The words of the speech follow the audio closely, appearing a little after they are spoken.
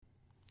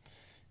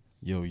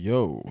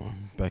Yo,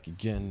 back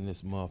again,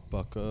 this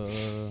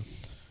motherfucker.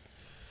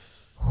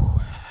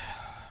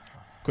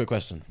 Quick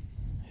question.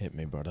 Hit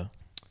me, brother.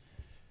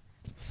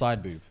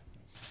 Side boob.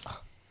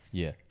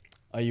 Yeah.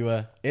 Are you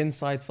a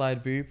inside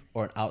side boob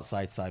or an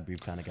outside side boob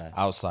kind of guy?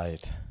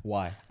 Outside.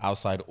 Why?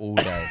 Outside all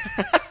day.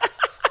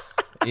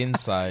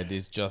 Inside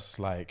is just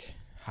like,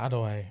 how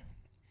do I...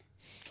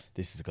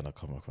 This is going to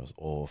come across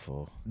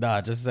awful. Nah,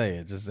 just say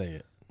it. Just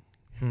say it.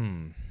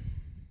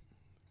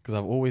 Because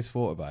I've always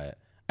thought about it.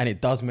 And it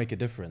does make a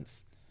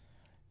difference.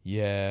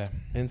 Yeah.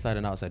 Inside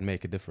and outside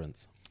make a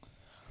difference.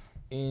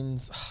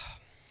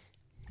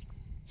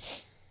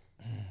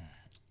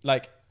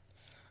 Like,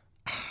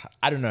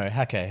 I don't know.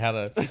 Okay, how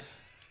to...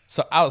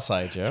 So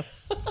outside, yeah?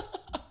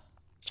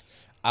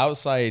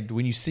 Outside,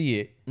 when you see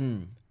it,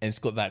 and it's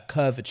got that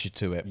curvature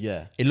to it,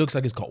 Yeah. it looks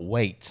like it's got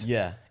weight.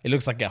 Yeah. It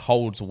looks like it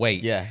holds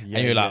weight. Yeah, And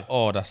you're like, yeah.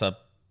 oh, that's a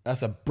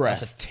breast.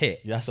 That's a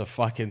tit. That's a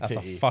fucking That's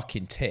titty. a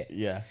fucking tit.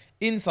 Yeah.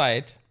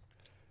 Inside,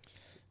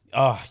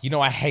 you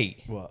know I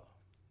hate. What?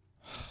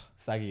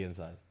 Saggy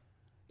inside.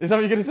 Is that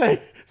what you're going to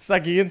say?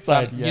 Saggy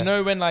inside, yeah. You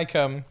know when like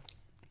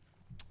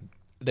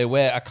they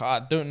wear I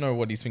don't know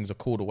what these things are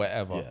called or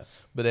whatever, Yeah.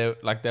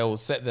 but they'll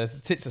set the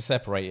tits are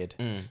separated,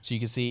 so you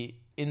can see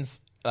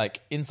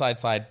inside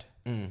side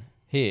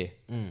here,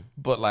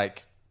 but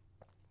like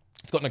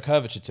it's got no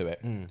curvature to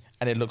it, and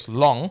it looks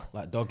long.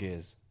 Like dog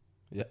ears.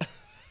 Yeah.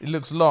 It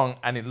looks long,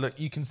 and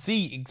you can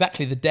see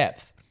exactly the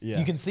depth. Yeah.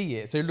 You can see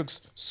it, so it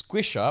looks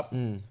squish up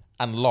and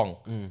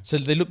long. So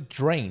they look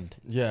drained,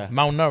 Yeah.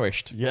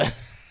 malnourished. Yeah.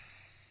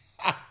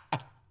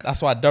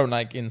 That's why I don't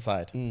like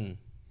inside.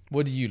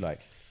 What do you like?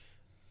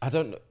 I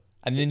don't know.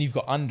 And then you've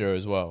got under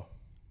as well.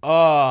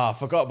 Oh, I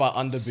forgot about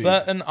under boob.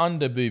 Certain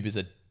under boob is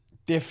a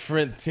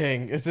Different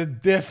thing. It's a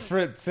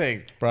different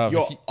thing. Bruv,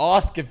 You're if you-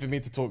 asking for me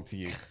to talk to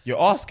you. You're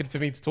asking for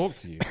me to talk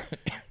to you.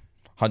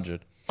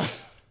 100.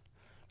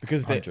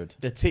 Because the 100.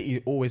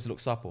 titty always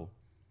looks supple.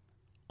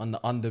 On the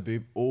under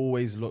boob,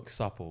 always looks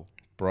supple.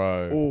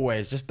 Bro.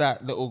 Always. Just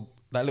that little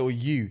U.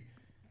 Little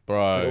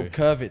Bro.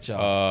 curvature.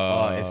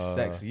 Oh, it's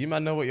sexy. You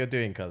might know what you're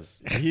doing,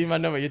 cuz. You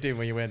might know what you're doing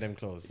when you're wearing them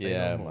clothes. Say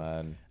Yeah, no more.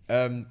 man.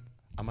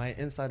 Am I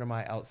inside or am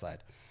I outside?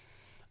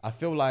 I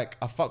feel like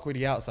I fuck with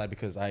the outside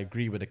because I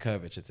agree with the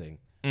curvature thing.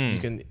 You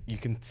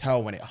can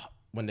tell when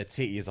the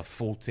titty is a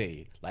full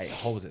titty, like it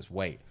holds its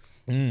weight.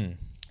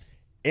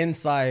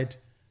 Inside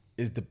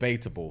is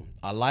debatable.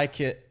 I like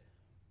it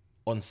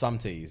on some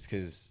titties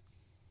because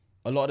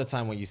a lot of the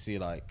time when you see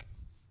like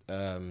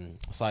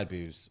side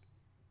boobs,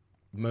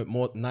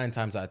 9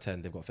 times out of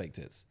 10 they've got fake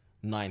tits.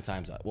 8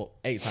 times out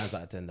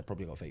of 10 they've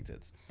probably got fake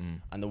tits.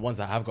 And the ones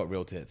that have got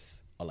real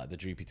tits are like the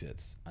droopy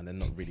tits, and they're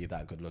not really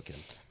that good looking.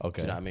 Okay.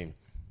 Do you know what I mean?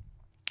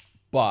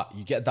 But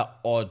you get that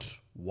odd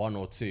one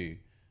or two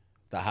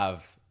that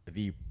have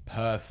the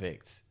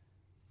perfect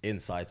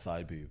inside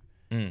side boob.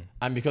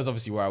 And because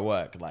obviously where I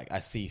work, like I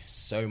see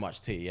so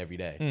much titty every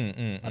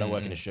day. I don't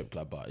work in a strip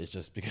club, but it's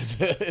just because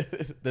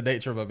the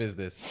nature of my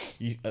business,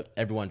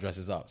 everyone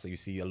dresses up, so you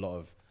see a lot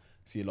of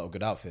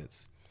good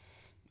outfits.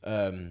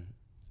 And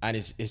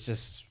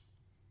it's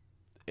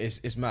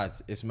mad.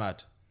 It's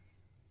mad.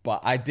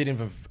 But I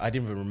didn't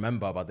even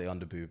remember about the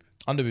underboob.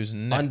 Underboob's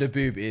next.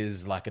 Underboob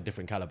is like a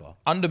different caliber.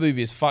 Underboob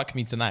is fuck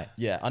me tonight.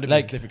 Yeah, underboob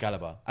Like- is different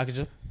caliber. I could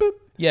just boop.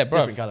 Yeah, bro.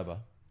 Different caliber.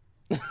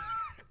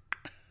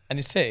 And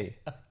it's titty.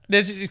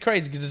 It's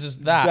crazy because it's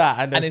just that.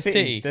 And and it's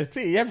titty. There's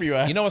titty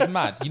everywhere. You know what's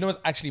mad? You know what's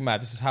actually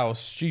mad? This is how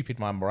stupid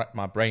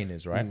my brain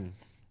is, right?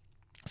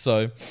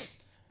 So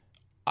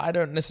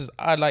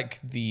I like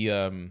the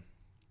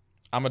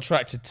I'm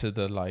attracted to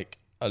the like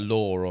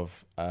allure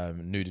of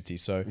nudity.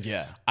 So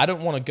Yeah. I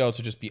don't want a girl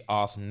to just be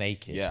ass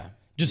naked. Yeah.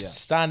 Just Yeah.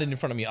 standing in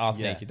front of me ass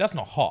Yeah. naked. That's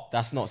not hot.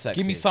 That's not sexy.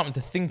 Give me something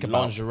to think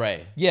about.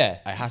 Lingerie. Yeah.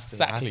 It has to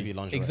exactly. be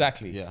lingerie.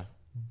 Exactly. Yeah.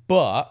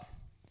 But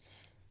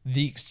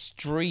the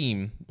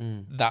extreme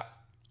that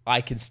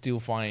I can still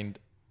find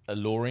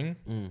alluring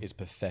is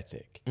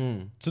pathetic.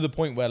 To the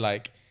point where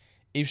like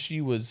if she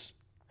was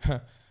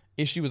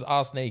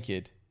ass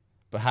naked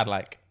but had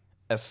like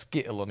a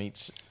skittle on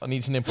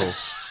each nipple,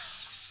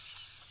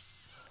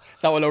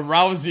 That will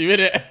arouse you,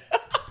 innit?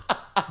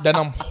 then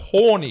I'm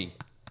horny.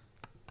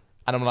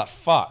 And I'm like,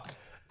 fuck.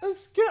 A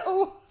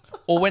skittle.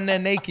 Or when they're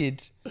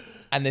naked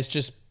and there's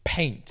just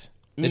paint.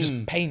 They're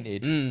just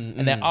painted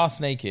and they're ass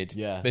naked.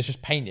 Yeah. But it's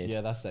just painted.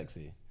 Yeah, that's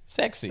sexy.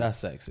 Sexy. That's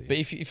sexy. But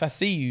if I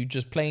see you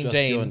just plain Just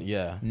Jane pure-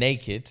 yeah.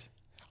 naked,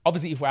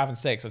 obviously if we're having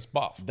sex, it's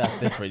buff. That's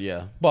different,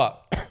 yeah.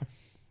 But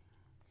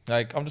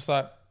like I'm just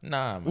like,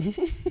 nah,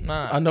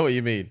 man. I know what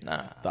you mean.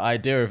 Nah. The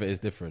idea of it is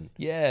different.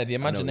 Yeah, the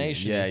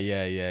imagination. Yeah, is-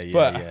 yeah.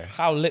 But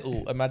how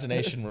little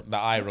imagination that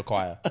I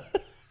require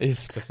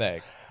is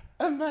pathetic.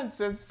 A man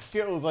said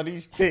Skittles on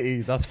each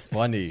titty. That's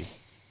funny.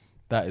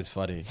 That is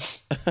funny.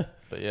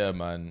 But yeah,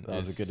 man. That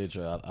was a good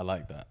intro. I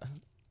like that.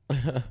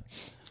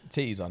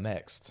 Titties are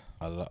next.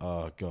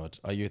 Oh, God.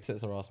 Are you a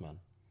tits or ass man?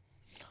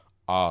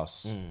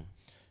 Ass.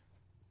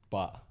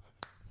 But.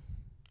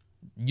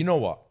 You know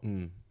what?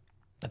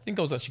 I think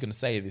I was actually going to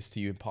say this to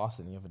you in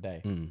passing the other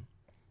day.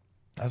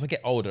 As I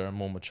get older and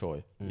more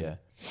mature, yeah,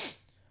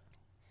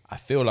 I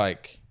feel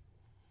like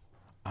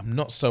I'm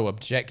not so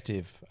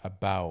objective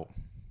about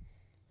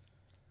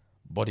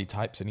body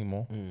types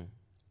anymore.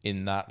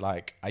 In that,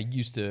 like, I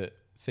used to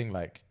think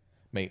like,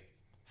 mate,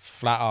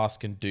 flat ass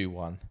can do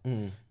one.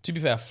 To be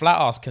fair, flat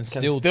ass can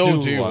still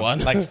do one.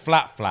 Like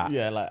flat.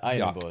 Yeah, like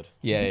iron Yuck. board.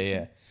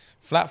 Yeah.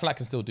 Flat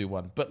can still do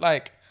one. But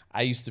like,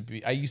 I used to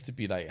be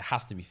like, it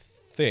has to be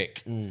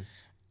thick. And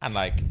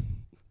like,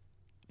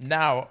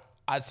 now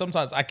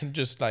sometimes I can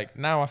just like,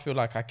 now I feel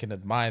like I can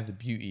admire the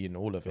beauty in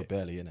all of You're it.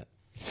 barely in it.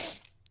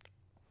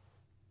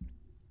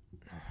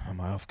 Am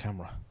I off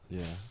camera?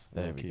 Yeah.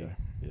 There we go.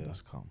 Yeah.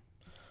 That's calm.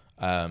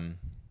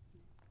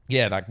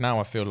 Yeah, like now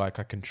I feel like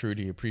I can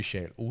truly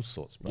appreciate all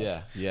sorts, bro.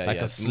 Yeah.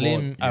 Like a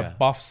slim, a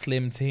buff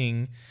slim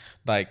ting,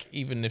 like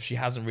even if she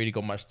hasn't really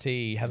got much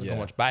tea, hasn't got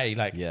much body,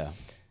 like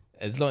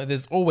as long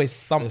there's always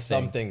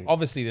something.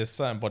 Obviously, there's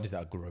certain bodies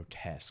that are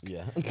grotesque.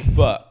 Yeah.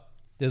 But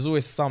there's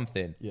always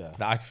something that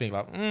I can think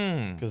like,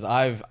 Because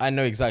I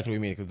know exactly what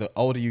you mean. Because the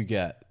older you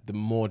get, the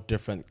more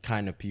different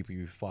kind of people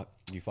you fuck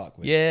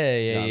with.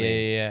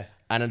 Yeah.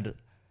 And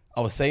I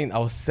was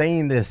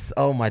saying this.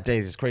 Oh my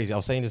days, it's crazy. I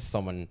was saying this to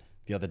someone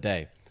the other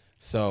day.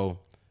 So,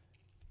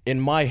 in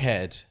my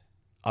head,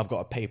 I've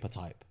got a paper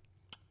type.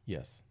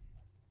 Yes.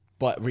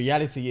 But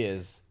reality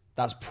is,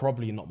 that's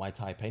probably not my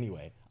type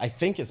anyway. I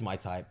think it's my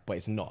type, but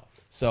it's not.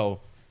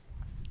 So,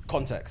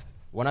 context.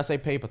 When I say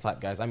paper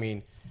type, guys, I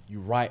mean, you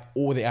write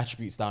all the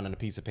attributes down on a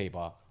piece of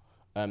paper.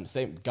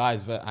 Same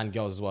guys and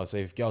girls as well. So,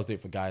 if girls do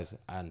it for guys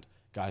and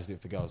guys do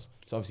it for girls.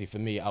 So, obviously, for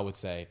me, I would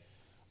say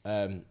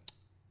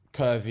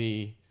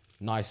curvy,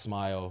 nice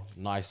smile,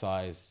 nice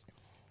eyes,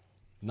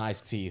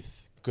 nice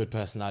teeth, good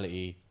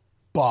personality,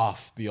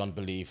 buff beyond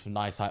belief,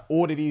 nice height,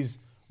 all of these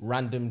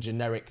random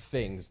generic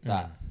things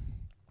that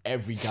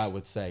every guy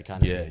would say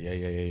kind of thing.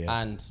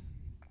 Yeah. And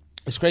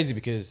it's crazy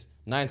because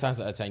 9 times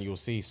out of 10, you'll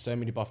see so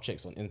many buff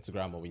chicks on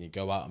Instagram or when you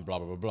go out and blah,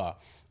 blah, blah, blah.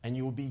 And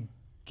you'll be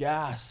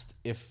gassed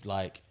if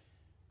like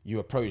you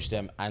approach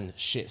them and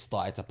shit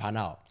started to pan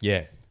out.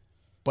 Yeah.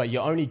 But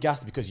you're only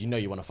gassed because you know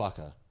you want to fuck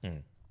her.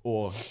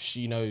 Or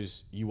she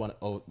knows you want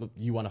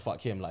to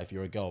fuck him, like if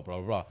you're a girl, blah,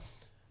 blah, blah.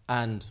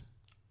 And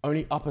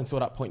only up until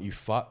that point you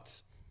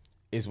fucked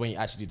is when you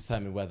actually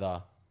determine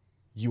whether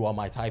you are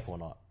my type or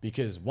not.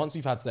 Because once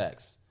we've had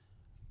sex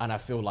and I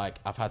feel like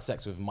I've had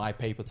sex with my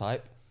paper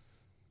type,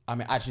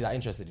 I'm actually that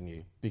interested in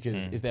you.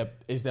 Because is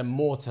there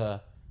more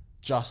to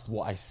just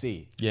what I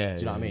see? Yeah. Do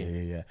you know what I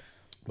mean? Yeah.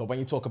 But when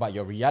you talk about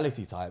your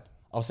reality type,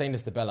 I was saying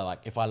this to Bella, like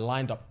if I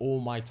lined up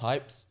all my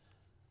types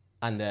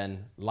and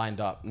then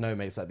lined up no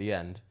mates at the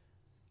end,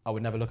 I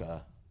would never look at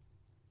her.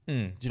 Do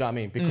you know what I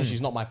mean? Because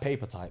she's not my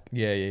paper type.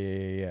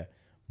 Yeah.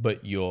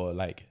 But you're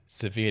like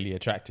severely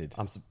attracted.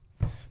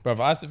 Bro,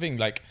 that's the thing.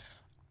 Like,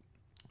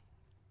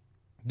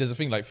 there's a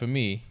thing. Like for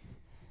me,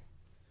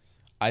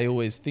 I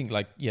always think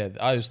like, I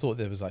always thought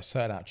there was like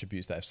certain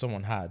attributes that if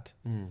someone had,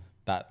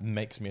 that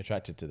makes me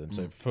attracted to them.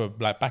 So for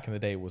like back in the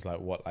day, it was like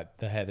what, like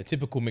the hair, the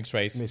typical mixed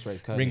race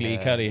ringly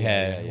curly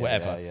hair,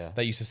 whatever.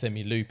 That used to send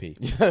me loopy.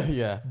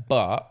 Yeah.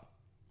 But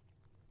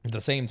at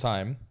the same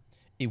time,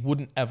 it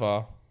wouldn't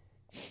ever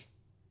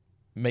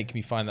make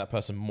me find that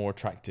person more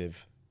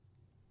attractive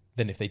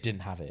than if they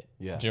didn't have it.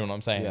 Yeah. Do you know what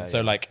I'm saying? Yeah, so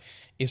like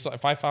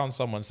if I found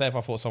someone, say if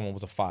I thought someone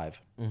was a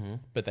 5,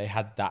 but they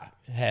had that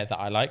hair that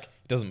I like,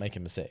 it doesn't make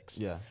him a 6.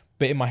 Yeah.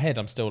 But in my head,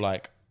 I'm still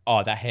like,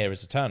 oh, that hair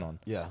is a turn on.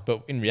 Yeah.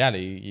 But in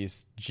reality,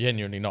 it's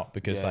genuinely not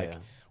because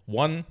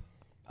one,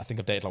 I think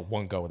I've dated like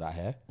one girl with that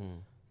hair.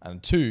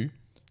 And 2,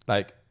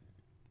 like,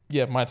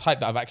 my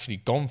type that I've actually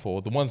gone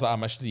for, the ones that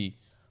I'm actually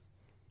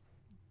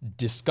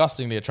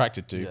disgustingly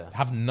attracted to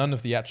have none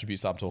of the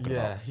attributes that I'm talking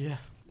about. Yeah.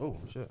 Oh,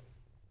 shit.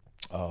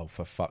 Oh,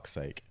 for fuck's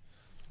sake.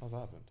 How's that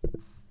happened?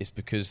 It's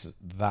because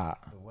that.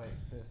 The way,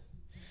 this.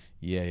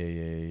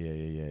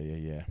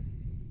 Yeah.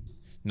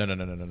 No.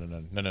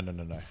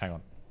 Hang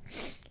on.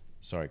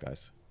 Sorry,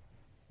 guys.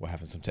 We're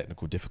having some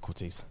technical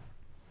difficulties.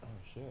 Oh,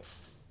 shit.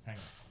 Hang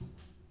on.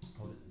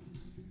 Hold it.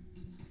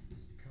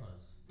 It's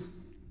because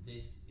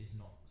this is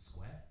not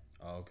square.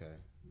 Oh, okay.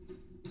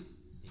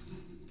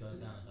 It goes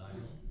down a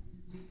diagonal.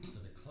 So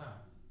the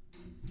clamp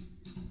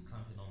is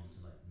clamping on to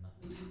like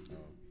nothing.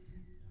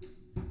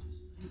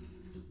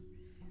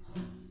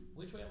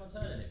 Which way am I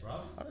turning it,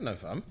 bruv? I don't know,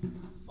 fam.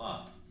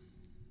 Fuck.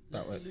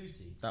 That way.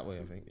 Lucy. That way,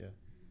 I think, yeah.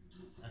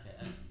 Okay,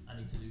 I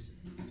need to loosen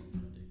it.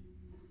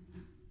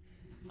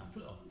 That's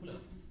what I'm going to do. Pull it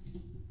off.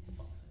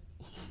 Fuck's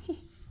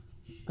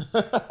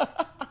sake.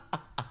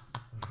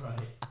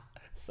 Right.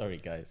 Sorry,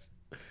 guys.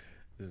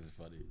 This is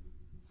funny.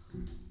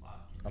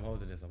 I'm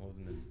holding this. Alright,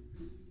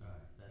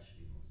 that should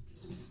be more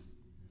secure.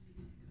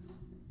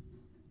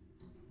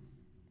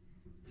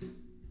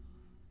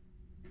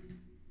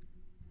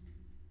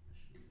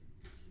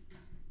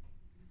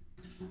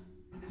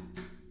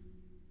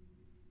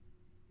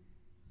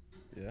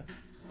 Yeah.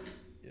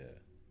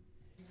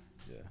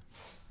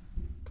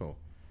 Cool.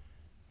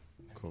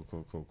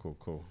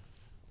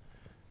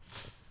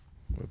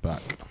 We're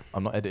back.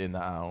 I'm not editing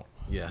that out.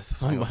 Yes,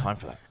 I ain't got time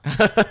for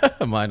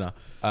that. Minor.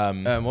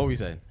 What were we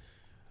saying?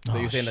 So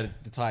you're saying sh-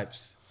 that the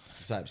types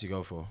you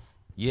go for?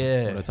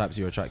 Yeah. Or the types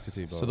you're attracted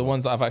to. Blah, So the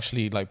ones that I've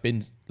actually like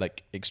been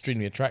like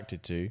extremely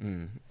attracted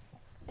to,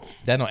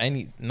 they're not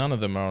none of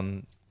them are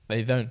on.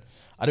 I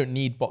don't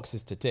need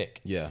boxes to tick.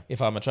 Yeah.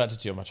 If I'm attracted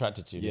to you, I'm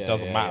attracted to you. Yeah, It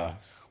doesn't yeah, matter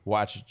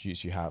what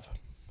attributes you have.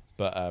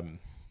 But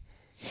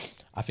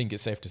I think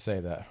it's safe to say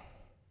that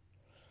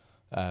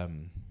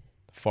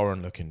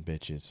foreign looking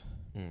bitches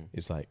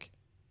is like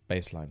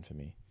baseline for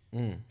me.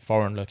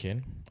 Foreign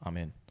looking, I'm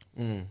in.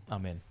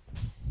 I'm in.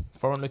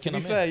 Foreign looking, To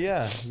be I'm fair,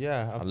 in.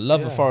 yeah. I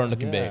love a foreign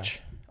looking bitch.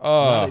 Now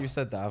Oh, that you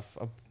said that,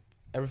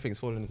 everything's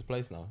falling into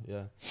place now.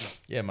 Yeah.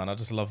 yeah, man. I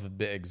just love a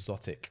bit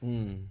exotic.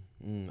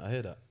 I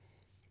hear that.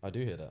 I do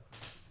hear that.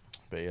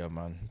 But yeah,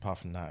 man. Apart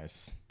from that,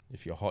 it's,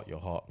 if you're hot, you're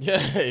hot. Yeah,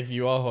 if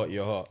you are hot,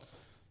 you're hot.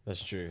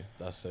 That's true.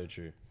 That's so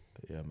true.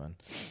 But yeah, man.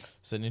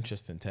 It's an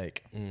interesting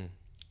take.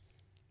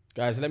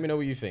 Guys, let me know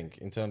what you think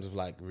in terms of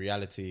like your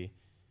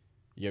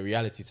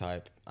reality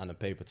type and a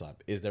paper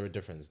type. Is there a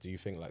difference? Do you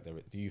feel like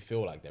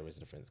there is a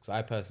difference? Because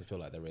I personally feel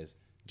like there is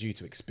due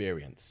to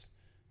experience.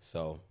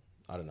 So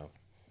I don't know.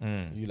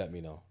 You let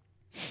me know.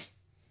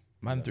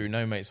 Man threw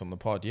no mates on the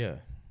pod, yeah.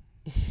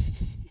 Is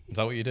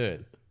that what you're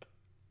doing?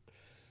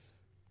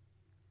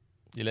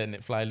 You're letting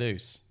it fly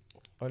loose?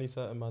 Only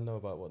certain man know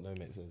about what no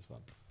mates is, fam.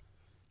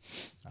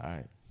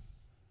 Alright.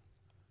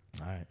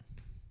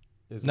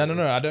 Is No. what it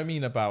I don't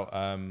mean about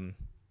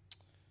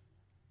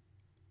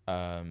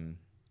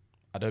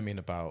I don't mean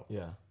about is.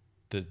 Yeah.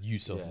 the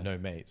use of Yeah. no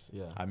mates.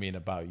 Yeah. I mean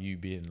about you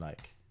being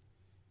like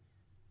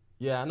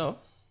Yeah, I know.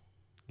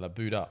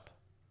 booed up.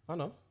 I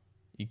know.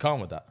 You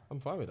calm with that? I'm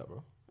fine with that,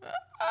 bro.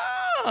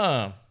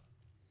 Ah.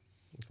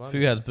 I'm fine,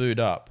 Who has booed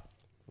up?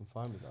 I'm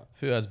fine with that.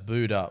 Who has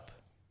booed up?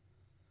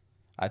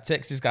 I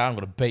text this guy, I'm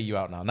going to bait you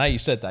out now. Now you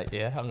said that,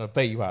 yeah? I'm going to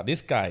bait you out.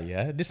 This guy,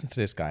 yeah? Listen to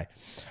this guy.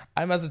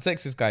 I must have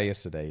texted this guy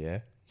yesterday, yeah?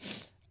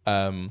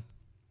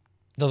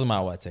 Doesn't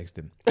matter what I text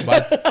him.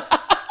 But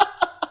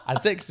I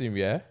texted him,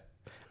 yeah?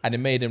 And it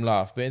made him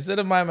laugh. But instead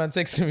of my man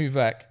texting me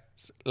back,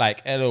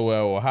 like LOL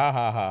or ha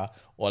ha ha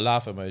or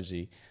laugh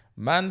emoji,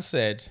 man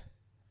said,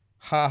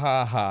 ha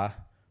ha ha,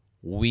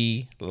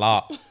 we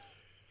laughed.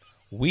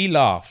 We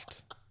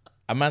laughed.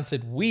 A man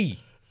said we.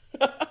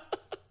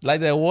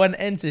 Like they're one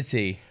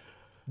entity.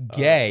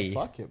 Gay.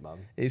 Fuck it,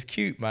 man. It's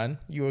cute, man.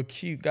 You're a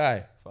cute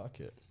guy. Fuck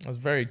it. That's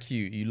very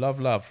cute. You love.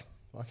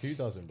 Fuck, who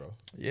doesn't, bro?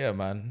 Yeah,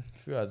 man.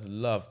 Fuad's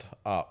loved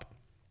up.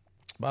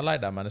 But I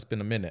like that, man. It's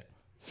been a minute.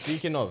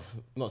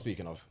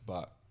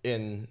 But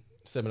in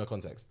similar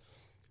context,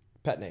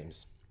 pet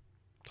names.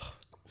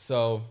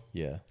 So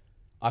Yeah.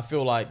 I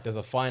feel like there's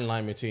a fine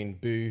line between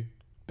boo,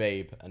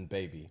 babe, and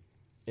baby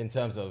in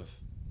terms of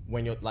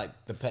when you're like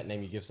the pet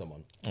name you give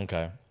someone.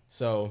 Okay.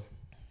 So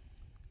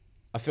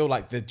I feel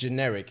like the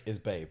generic is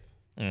babe.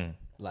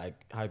 Like,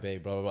 hi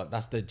babe, blah, blah, blah.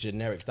 That's the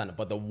generic standard.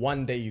 But the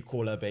one day you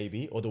call her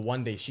baby or the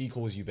one day she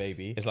calls you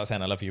baby. It's like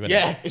saying I love you, innit?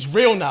 Yeah, it's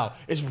real now.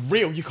 It's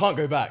real. You can't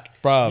go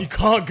back. Bruv. You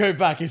can't go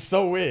back. It's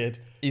so weird.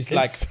 It's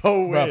like,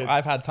 so weird. bruv,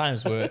 I've had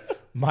times where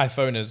my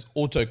phone has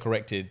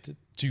auto-corrected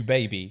to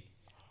baby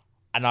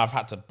and I've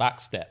had to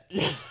backstep.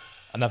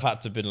 And I've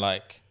had to be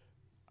like,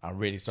 I'm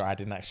really sorry, I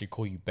didn't actually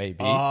call you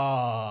baby.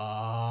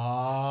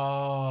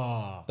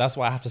 Ah. That's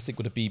why I have to stick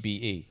with a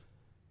BBE.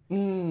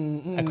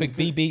 A quick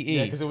BBE.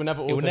 Yeah, because it will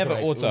never auto. It will never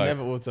correct. auto. It will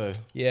never auto.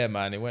 Yeah,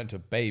 man, it went to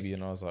baby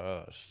and I was like,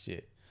 oh,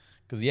 shit.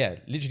 Because, yeah,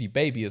 literally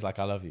baby is like,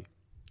 I love you.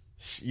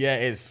 Yeah,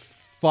 it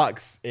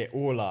fucks it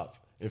all up.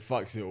 It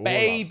fucks it all up.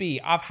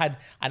 Baby.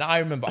 I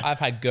remember I've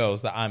had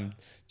girls that I'm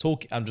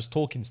just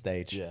talking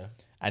stage. Yeah.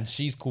 And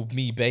she's called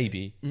me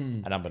baby.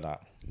 And I'm like,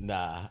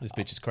 Nah. this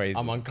bitch is crazy.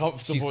 I'm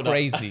uncomfortable. She's now.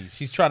 crazy.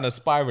 She's trying to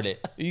spiral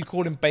it. Who you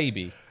calling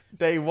baby?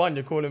 Day one,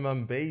 you're calling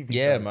man baby.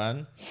 Yeah, guys.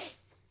 man.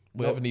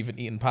 We haven't even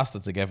eaten pasta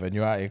together and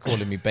you're out here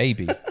calling me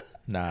baby.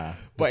 Nah,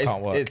 But this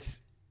can't work.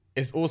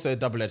 it's also a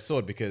double-edged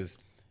sword because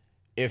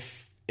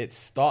if it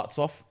starts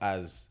off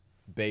as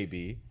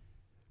baby,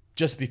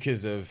 just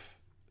because of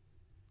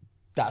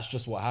that's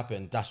just what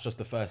happened, that's just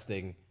the first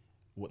thing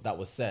that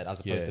was said, as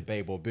opposed Yeah. to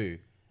babe or boo,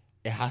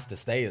 it has to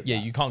stay at Yeah,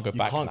 that. you can't go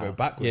back. You can't now. go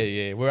backwards.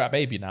 Yeah. We're at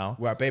baby now.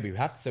 We're at baby. We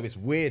have to. So it's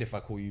weird if I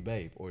call you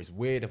babe, or it's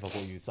weird if I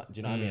call you. Do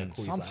you know what I mean? I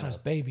call you something Sometimes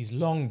else. baby's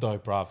long though,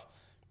 bruv.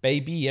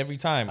 Baby every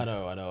time. I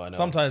know.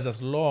 Sometimes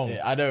that's long.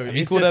 Yeah, I know. Have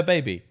you It's called her just-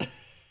 baby?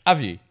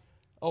 Have you?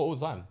 Oh, all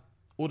the time.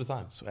 All the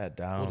time. Swear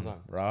down. All the time.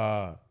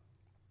 Rah.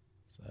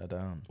 Swear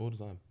down. All the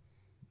time.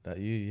 That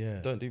you, yeah.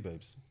 Don't do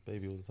babes.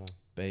 Baby all the time.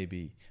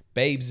 Baby.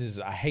 Babes is,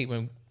 I hate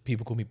when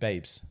people call me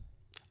babes.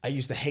 I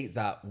used to hate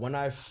that when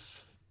I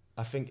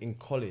think in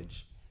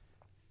college,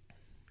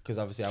 because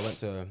obviously I went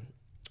to,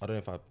 I don't know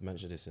if I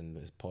mentioned this in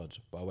this pod,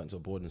 but I went to a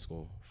boarding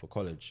school for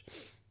college.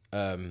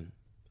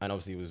 And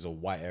obviously it was a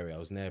white area. I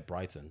was near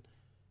Brighton.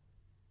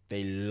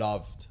 They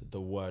loved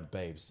the word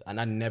babes. And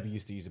I never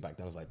used to use it back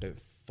then. I was like, don't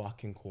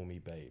fucking call me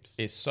babes.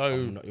 It's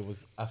so,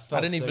 I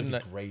felt I didn't so even,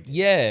 degraded.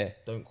 yeah.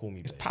 Don't call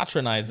me It's babes.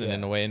 patronizing Yeah.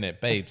 in a way, innit?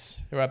 Babes.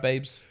 You're right,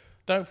 babes.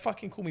 Don't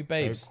fucking call me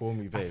babes. Don't call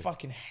me babes. I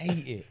fucking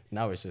hate it.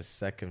 Now it's just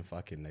second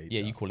fucking nature.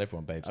 Yeah, you call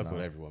everyone babes I now.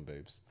 call everyone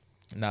babes.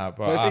 Nah,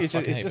 bro. But I think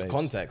fucking it's hate just babes.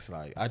 context.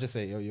 Like I just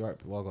say, yo, you're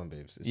right. Well gone,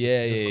 babes. It's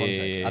Yeah, just yeah,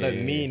 context. yeah, I don't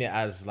yeah, mean it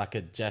as like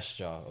a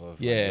gesture of. Like,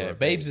 Yeah, you're a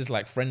babes babe. is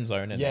like friend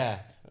zone, isn't Yeah.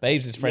 it?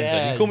 Babes is friend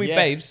zone. You call me yeah.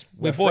 babes,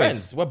 we're boys.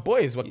 friends. We're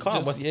boys. We're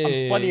calm. Just- I'm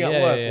spunning at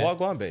yeah, work. yeah. Well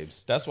gone,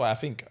 babes. That's why I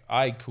think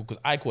I call,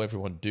 because I call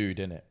everyone dude,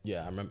 innit?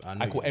 Yeah, I remember.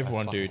 I call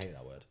everyone fucking dude. hate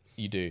that word.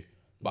 You do.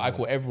 But I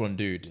call everyone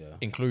dude, Yeah.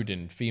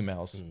 including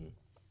females.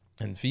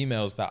 And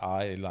females that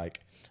I like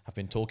have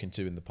been talking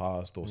to in the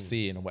past or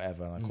seeing or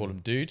whatever, and I call them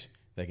dude,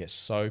 they get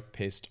so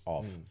pissed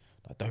off.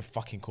 Like, don't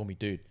fucking call me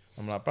dude.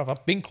 I'm like, bruv,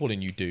 I've been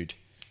calling you dude.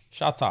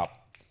 Shut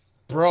up.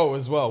 Bro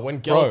as well. When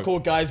girls Bro. call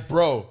guys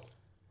bro,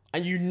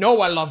 and you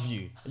know I love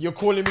you, you're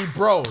calling me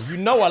bro. You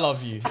know I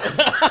love you.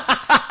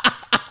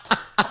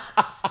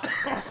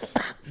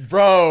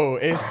 Bro,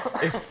 it's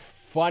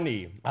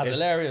funny. That's It's-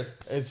 hilarious.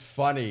 It's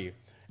funny.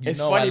 It's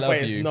know I funny, love but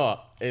it's you.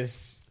 not.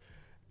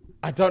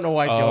 I don't know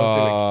why girls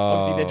do it.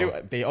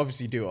 Obviously, they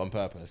obviously do it on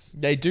purpose.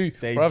 They do.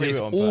 They Bruv, do it's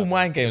it on all purpose.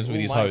 mind games It's with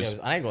all these mind hoes.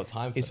 games. I ain't got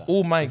time for It's that.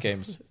 all mind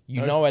games.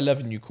 You know I love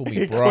and you call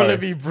me bro. Calling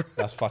me bro.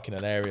 That's fucking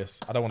hilarious.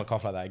 I don't want to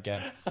cough like that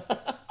again.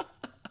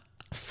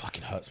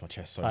 Fucking hurts my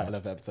chest so Title much.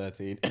 of Ep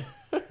 13.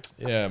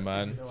 Yeah,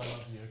 man. I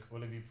love you.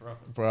 Calling me bro.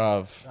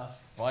 Bruv. That's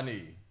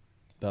funny.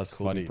 That's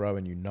Call me funny. bro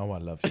and you know I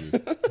love you.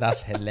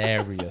 That's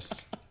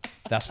hilarious.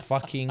 That's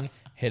fucking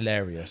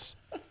hilarious.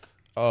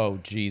 Oh,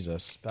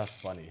 Jesus. That's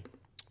funny.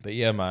 But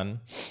yeah, man.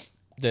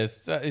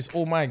 It's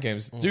all mind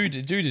games. Dude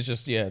is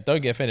just,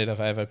 don't get offended if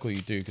I ever call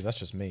you dude, because that's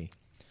just me.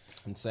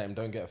 And same,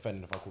 don't get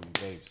offended if I call you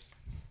babes.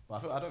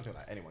 But I don't feel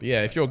like anyone. But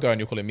yeah, if you're a girl and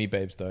you're calling me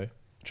babes, though,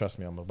 trust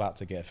me, I'm about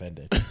to get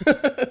offended.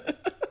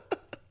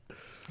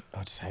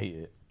 I just hate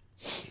it.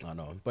 I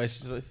know, but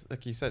it's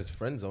like you said, it's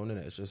friend zone,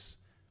 isn't it? It's just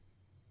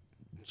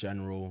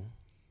general.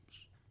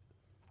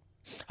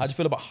 How do you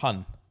feel about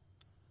hun?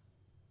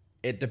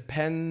 It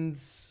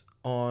depends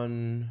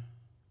on.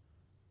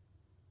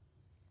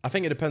 I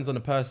think it depends on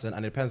the person,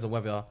 and it depends on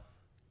whether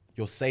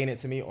you're saying it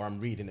to me or I'm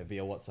reading it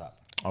via WhatsApp.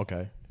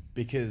 Okay.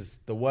 Because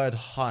the word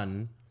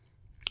hun,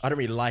 I don't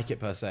really like it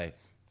per se,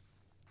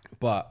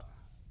 but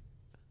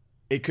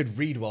it could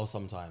read well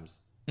sometimes,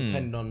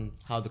 depending on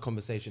how the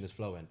conversation is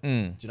flowing. Do you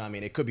know what I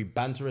mean? It could be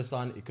banterous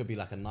hun, it could be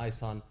like a nice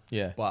hun.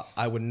 Yeah. But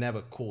I would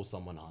never call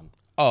someone hun.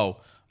 Oh,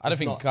 I don't It's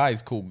think not-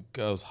 guys call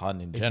girls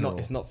hun in It's general. not.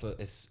 It's not for.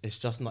 It's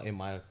just not in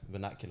my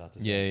vernacular to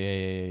say.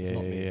 Yeah,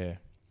 not me. yeah.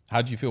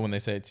 How do you feel when they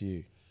say it to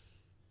you?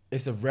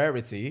 It's a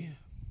rarity,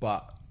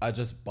 but I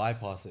just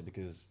bypass it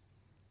because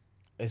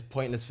it's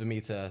pointless for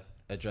me to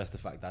address the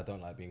fact that I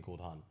don't like being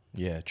called hun.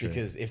 Yeah, true.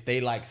 Because if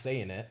they like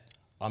saying it,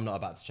 I'm not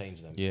about to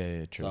change them.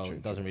 Yeah, true, So true.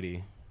 it doesn't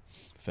really.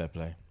 Fair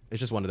play. It's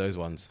just one of those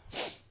ones.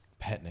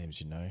 Pet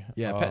names, you know.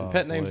 Yeah, Oh,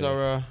 pet names boy.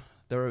 are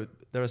they're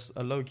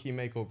a low key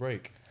make or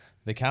break.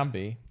 They can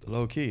be.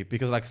 Low key,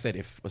 because like I said,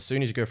 if as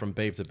soon as you go from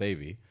babe to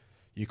baby,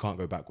 you can't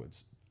go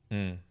backwards.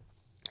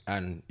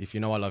 And if you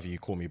know I love you, you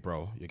call me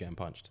bro, you're getting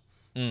punched.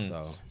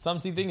 So Some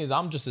see thing is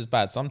I'm just as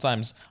bad.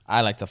 Sometimes I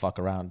like to fuck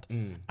around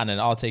and then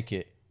I'll take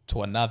it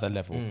to another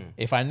level.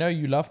 If I know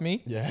you love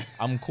me, Yeah.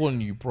 I'm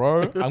calling you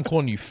bro. I'm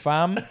calling you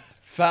fam.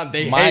 fam,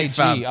 they My hate G.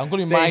 fam. I'm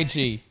calling you They- my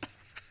G.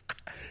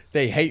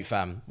 They hate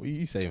fam. What are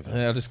you saying, fam?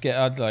 And I'll just get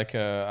I'd like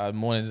a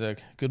morning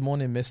like, good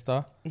morning,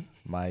 mister.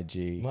 My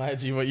G. My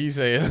G, what are you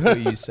saying? What are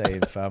you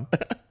saying, fam?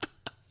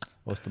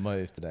 What's the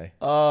motive today?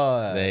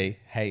 Oh, They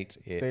hate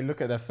it. they look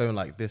at their phone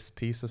like this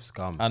piece of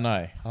scum. I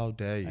know. How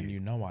dare you? And you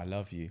know I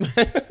love you.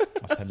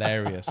 That's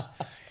hilarious.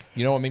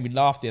 You know what made me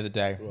laugh the other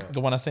day? The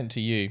one I sent to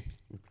you.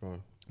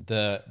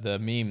 The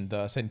meme that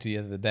I sent to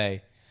you the other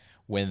day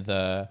when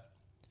the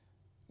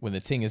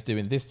ting is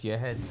doing this to your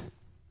head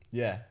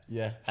Yeah,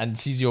 yeah. and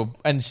she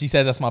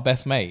said that's my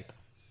best mate.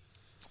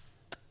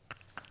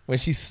 When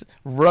she's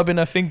rubbing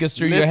her fingers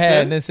through your hair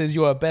Listen, and then says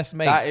you're her best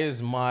mate. That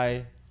is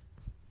my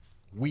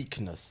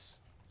weakness.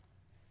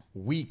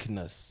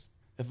 Weakness.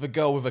 If a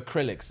girl with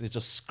acrylics is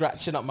just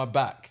scratching up my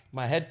back,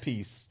 my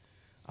headpiece,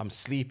 I'm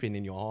sleeping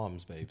in your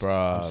arms, babes.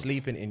 Bruv. I'm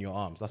sleeping in your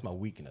arms. That's my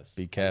weakness.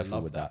 Be I careful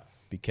love with that.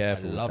 Be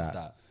careful I love with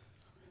that.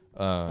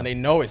 and they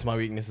know it's my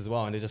weakness as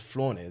well, and they just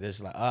flaunt it. They're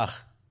just like,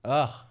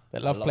 ugh. They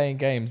love playing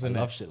games, I innit?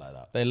 love shit like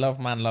that. They love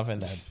man loving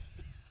them.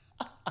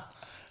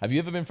 Have you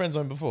ever been friend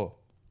zoned before?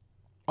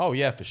 Oh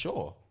yeah, for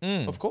sure.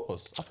 Of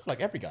course. I feel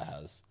like every guy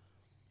has.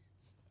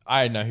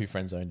 I know who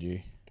friend zoned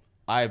you.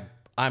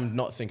 I'm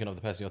not thinking of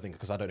the person you're thinking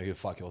because I don't know who the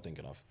fuck you're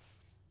thinking of.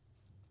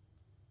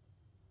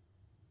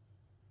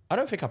 I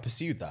don't think I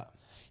pursued that.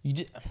 You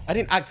did. I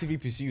didn't actively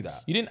pursue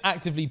that. You didn't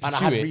actively I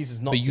pursue had it,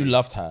 reasons not but you to.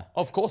 loved her,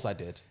 Of course I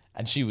did.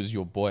 and she was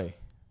your boy.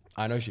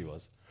 I know she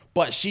was.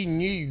 But she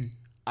knew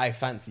I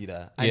fancied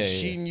her. And Yeah,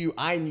 she yeah. knew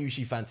I knew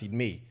she fancied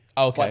me.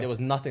 Okay. But there was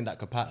nothing that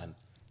could pattern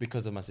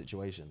because of my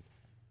situation.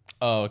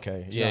 Oh,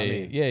 okay. you know Yeah, what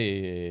I yeah,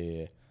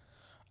 mean?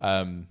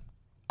 yeah.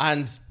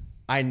 And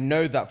I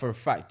know that for a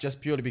fact,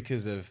 just purely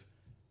because of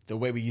the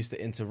way we used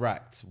to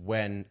interact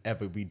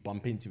whenever we'd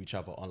bump into each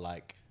other on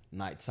like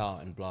nights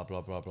out and blah,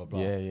 blah, blah, blah, blah.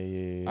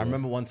 Yeah. I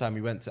remember one time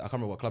we went to, I can't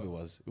remember what club it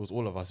was. It was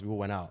all of us. We all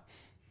went out.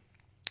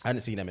 I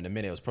hadn't seen them in a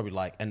minute. It was probably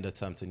like end of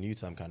term to new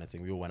term kind of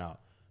thing. We all went out.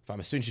 Fam,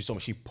 as soon as she saw me,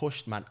 she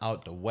pushed man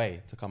out the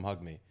way to come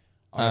hug me.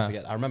 I'll never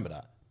forget. I remember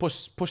that.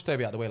 Push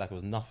Toby out the way like it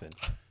was nothing.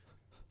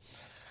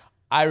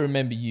 I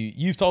remember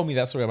you've told me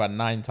that story about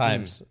 9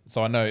 times,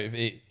 so I know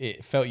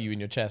it felt you in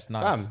your chest.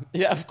 Nice. Fam,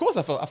 yeah, of course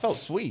I felt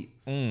sweet.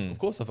 Of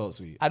course I felt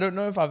sweet. I don't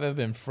know if I've ever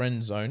been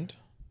friend zoned,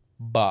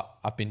 but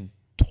I've been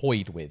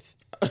toyed with.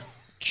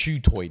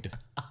 Chew-toyed.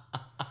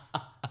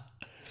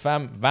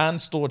 Fam, Van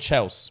Store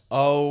Chelsea.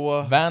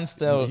 Oh, Van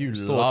Store you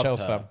Store loved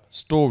Chelsea, her. fam.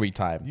 Story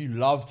time. You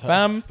loved her.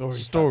 Fam,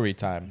 story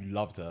time. You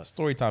loved her.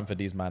 Story time for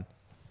these, man.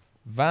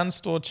 Van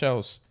Store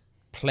Chelsea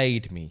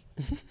played me.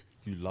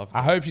 You loved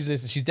I her. hope she's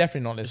listening. She's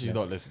definitely not listening. She's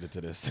not listening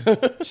to this.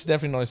 She's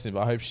definitely not listening,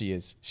 but I hope she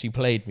is. She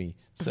played me.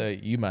 So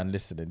you, man,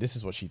 listening. This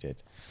is what she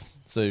did.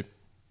 So,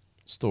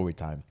 story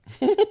time.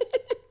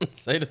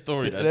 Say the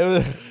story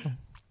then.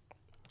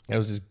 There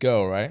was this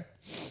girl, right?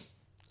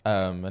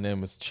 Her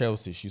name was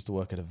Chelsea. She used to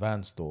work at a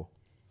Van store.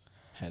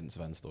 Hence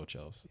Van Store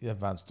Chelsea. Yeah,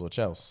 Van Store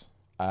Chelsea.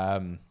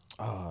 Oh,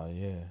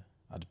 yeah.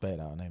 I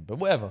debated our name, but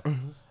whatever.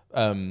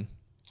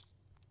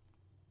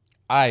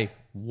 I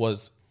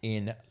was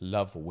in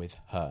love with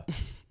her.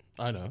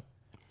 I know.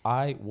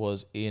 I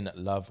was in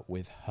love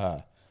with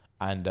her.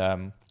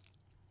 And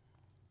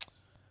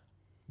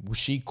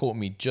she caught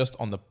me just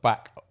on the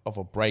back of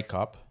a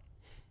breakup.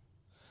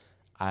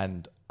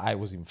 And I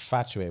was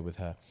infatuated with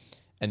her.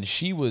 And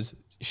she was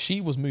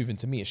moving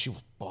to me and she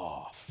was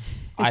buff.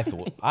 I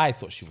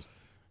thought she was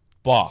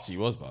buff. She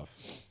was buff.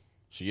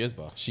 She is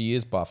buff. She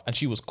is buff. And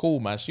she was cool,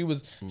 man.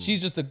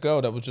 She's just a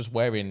girl that was just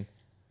wearing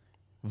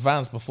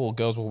Vans before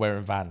girls were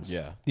wearing Vans.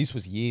 Yeah. This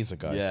was years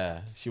ago.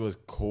 Yeah, she was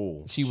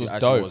cool. She was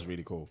actually dope. was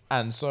really cool.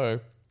 And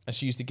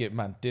she used to get,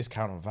 man,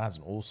 discount on Vans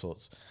and all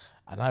sorts.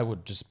 And I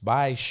would just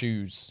buy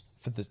shoes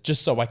for this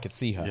just so I could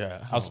see her.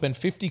 Yeah. I'd spend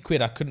 50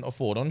 quid I couldn't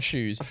afford on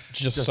shoes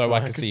just so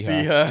I could see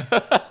her.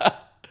 her.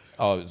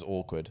 Oh, it was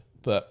awkward.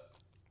 But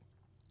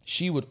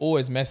she would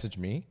always message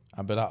me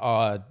and be like,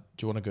 oh,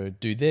 do you want to go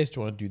do this? Do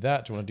you want to do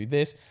that? Do you want to do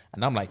this?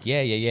 And I'm like,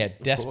 yeah.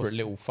 Desperate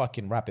little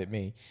fucking rabbit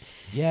me.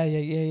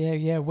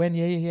 Yeah. When?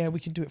 Yeah.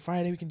 We can do it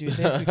Friday. We can do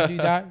this. We can do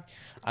that.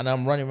 And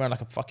I'm running around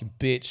like a fucking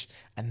bitch.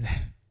 And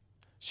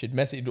she'd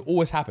message, it would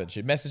always happen.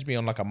 She'd message me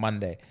on like a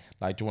Monday.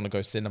 Like, do you want to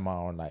go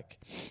cinema on like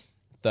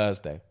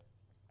Thursday?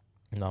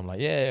 And I'm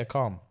like, yeah,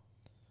 calm.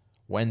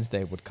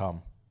 Wednesday would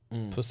come.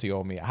 Pussy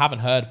on me. I haven't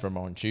heard from her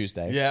on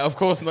Tuesday. Yeah, of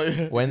course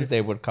not.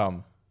 Wednesday would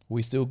come.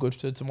 We still good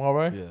to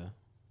tomorrow? Yeah.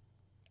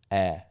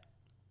 Air.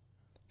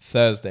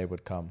 Thursday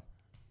would come.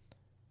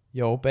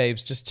 Yo,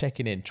 babes, just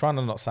checking in. Trying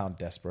to not sound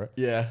desperate.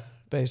 Yeah.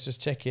 Babes,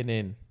 just checking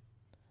in.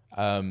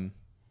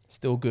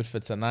 Still good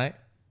for tonight?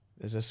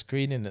 There's a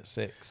screening at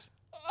 6.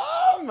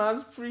 Oh,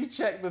 man's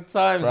pre-checked the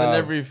times and Bruv,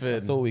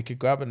 everything. I thought we could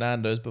grab a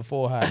Nando's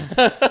beforehand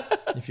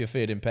if you're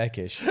feeling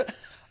peckish.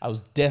 I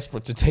was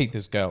desperate to take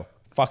this girl.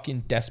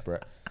 Fucking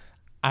desperate.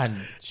 And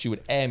she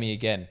would air me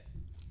again.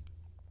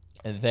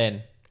 And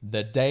then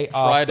the day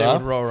Friday after,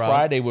 would roll around.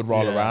 Friday would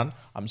roll Yeah. around.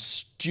 I'm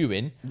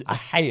stewing. I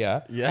hate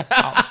her. Yeah.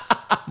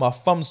 My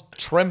thumb's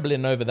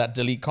trembling over that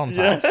delete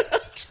contact.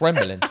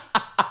 Trembling.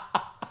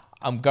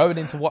 I'm going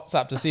into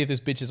WhatsApp to see if this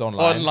bitch is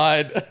online.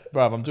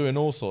 Bruv, I'm doing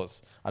all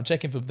sorts. I'm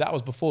checking for... That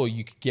was before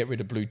you could get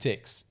rid of blue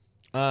ticks.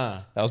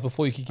 That was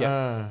before you could get...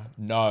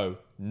 No.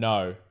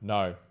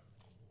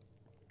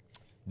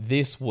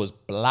 This was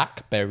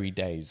BlackBerry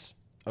days.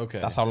 Okay.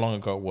 That's how long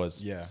ago it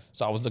was. Yeah.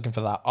 So I was looking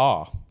for that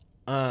R.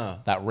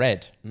 That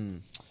red.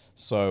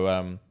 So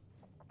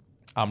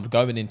I'm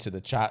going into the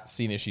chat,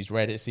 seeing if she's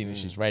read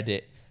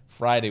it,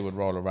 Friday would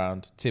roll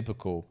around.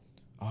 Typical.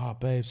 Oh,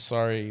 babe,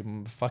 sorry.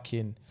 My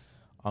fucking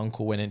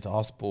uncle went into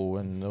hospital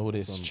and all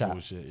this Some chat.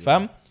 bullshit, yeah.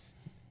 Fam,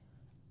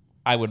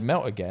 I would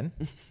melt again.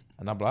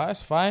 And I'm like,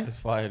 it's fine. It's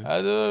fine.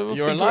 We'll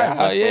You're figure alive. it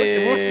out.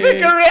 We'll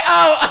figure it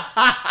out.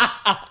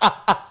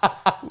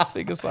 We'll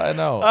figure something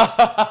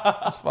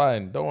out. It's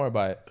fine. Don't worry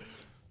about it.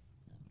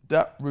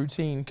 That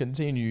routine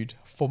continued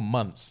for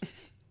months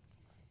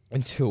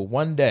until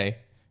one day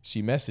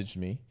she messaged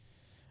me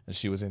and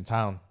she was in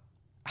town.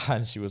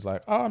 And she was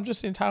like, oh, I'm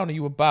just in town. Are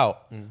you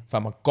about?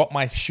 Fam, I got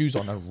my shoes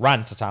on and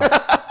ran to town.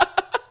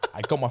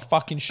 I got my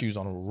fucking shoes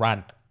on and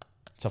ran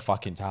to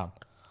fucking town.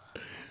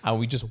 And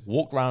we just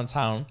walked around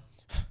town.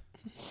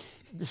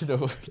 You know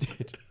what we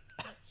did?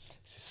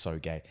 This is so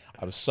gay.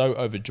 I was so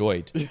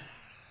overjoyed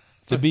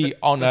to be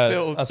on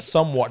a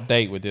somewhat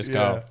date with this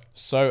girl. Yeah.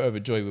 So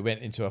overjoyed. We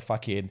went into a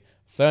fucking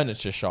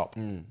furniture shop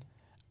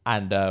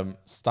and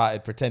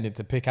started pretending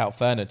to pick out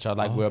furniture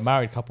like we're a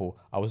married couple.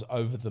 I was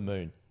over the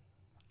moon.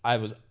 I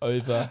was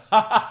over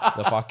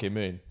the fucking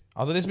moon.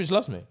 I was like, this bitch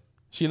loves me.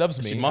 She loves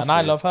me and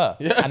I love her.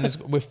 Yeah. And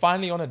we're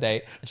finally on a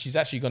date and she's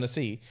actually going to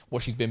see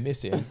what she's been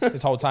missing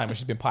this whole time when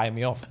she's been pieing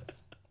me off.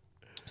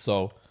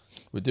 So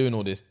we're doing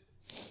all this.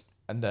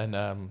 And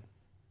then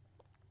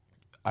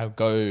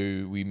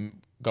we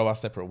go our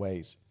separate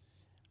ways.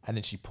 And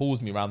then she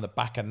pulls me around the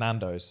back of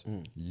Nando's,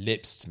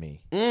 lipsed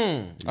me.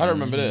 I don't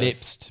remember this.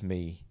 Lipsed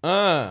me.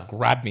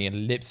 Grabbed me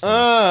and lipsed me.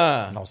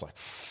 And I was like,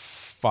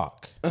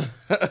 fuck.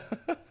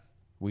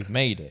 We've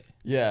made it.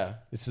 Yeah.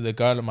 This is the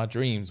girl of my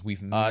dreams.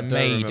 We've I made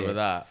don't remember it.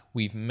 that.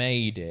 We've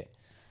made it.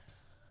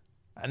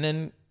 And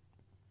then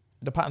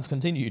the patterns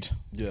continued.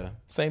 Yeah.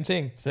 Same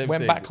thing. Same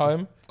Went thing. back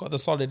home, got the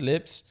solid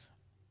lips.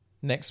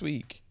 Next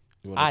week,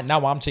 wanna-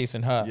 now I'm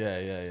chasing her.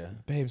 Yeah.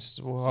 Babes,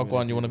 well, I'll go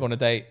on. You want to go on a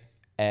date?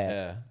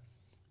 Yeah.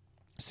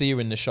 See her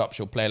in the shop.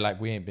 She'll play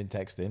like we ain't been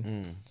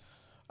texting.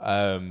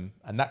 And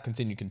that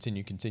continued.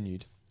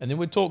 And then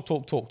we'd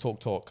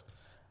talk.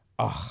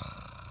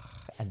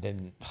 And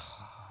then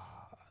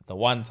the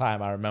one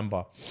time I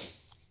remember,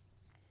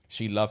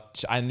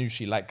 I knew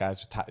she liked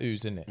guys with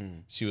tattoos,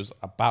 innit? She was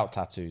about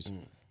tattoos.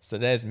 So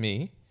there's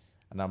me,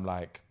 and I'm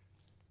like,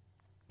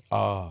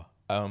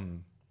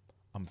 I'm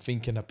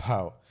thinking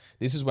about,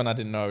 this is when I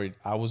didn't know,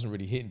 I wasn't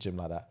really hitting gym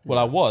like that. Well,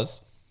 I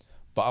was,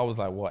 but I was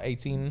like,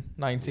 18,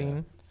 19?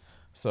 Yeah.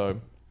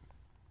 So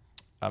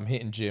I'm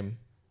hitting gym,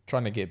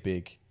 trying to get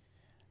big.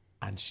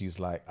 And she's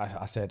like,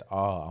 I said,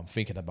 I'm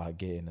thinking about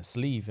getting a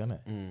sleeve,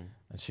 innit? And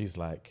she's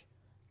like,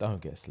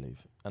 don't get a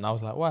sleeve. And I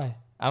was like, why?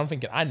 I'm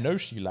thinking, I know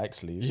she likes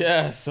sleeves.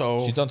 Yeah,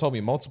 so... She's done told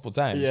me multiple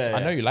times. Yeah,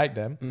 I know you like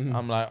them.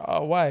 I'm like,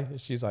 oh, why?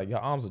 She's like, your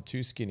arms are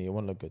too skinny. It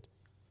won't look good.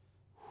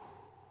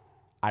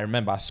 I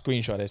remember I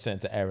screenshot it,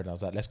 sent it to Erin. I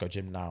was like, let's go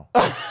gym now.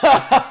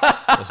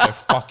 Let's go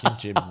fucking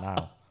gym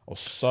now. I was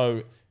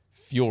so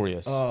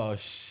furious. Oh,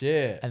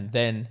 shit. And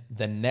then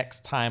the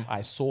next time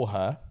I saw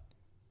her,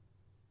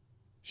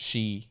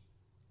 she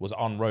was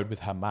on road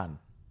with her man.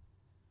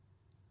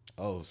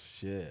 Oh,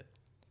 shit.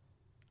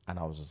 And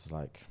I was just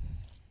like,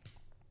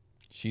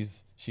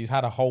 she's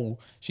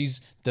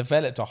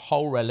developed a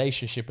whole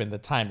relationship in the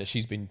time that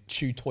she's been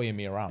toying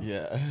me around.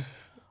 Yeah.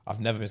 I've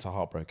never been so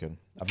heartbroken.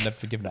 I've never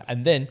forgiven her.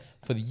 And then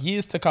for the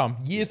years to come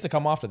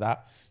after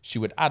that, she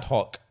would ad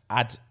hoc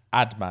add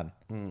man.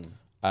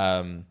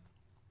 On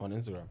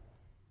Instagram.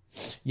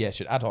 Yeah,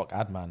 she'd ad hoc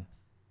add man.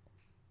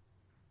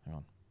 Hang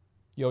on.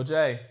 Yo,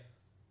 Jay.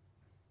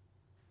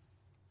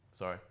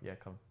 Sorry. Yeah,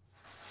 come.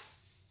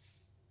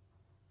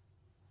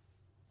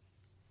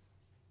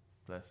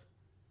 Bless.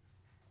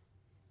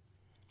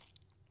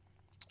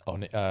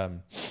 On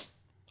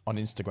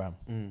Instagram.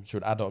 She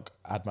would ad hoc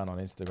add man on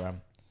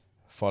Instagram.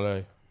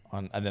 Follow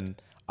on, and then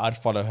I'd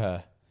follow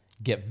her,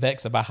 get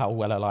vexed about how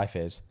well her life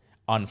is,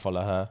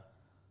 unfollow her,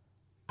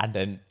 and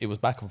then it was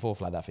back and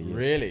forth like that for years.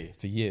 Really?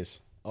 For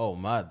years. Oh,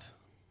 mad.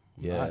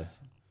 Yeah. Mad.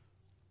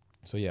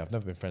 So yeah, I've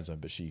never been friend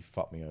zoned, but she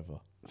fucked me over.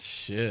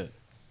 Shit.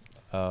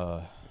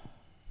 Yeah,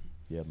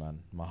 man,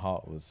 my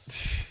heart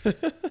was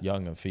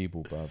young and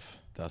feeble, bruv.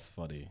 That's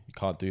funny. You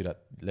can't do that,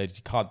 ladies.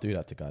 You can't do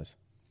that to guys.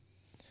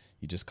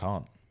 You just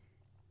can't.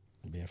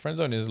 Yeah, friend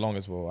zone is long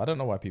as well. I don't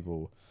know why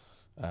people.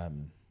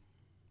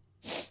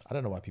 I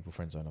don't know why people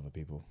friend zone other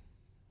people.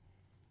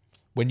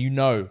 When you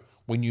know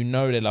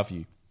they love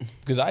you,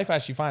 because I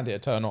actually find it a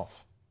turn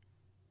off.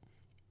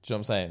 Do you know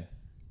what I'm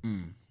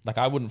saying? Like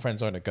I wouldn't friend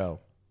zone a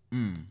girl.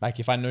 Like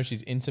if I know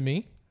she's into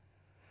me,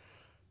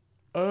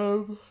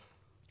 I'd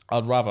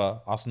rather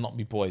us not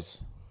be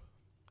boys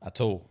at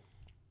all.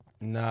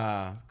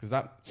 Nah, because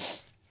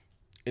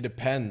it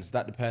depends.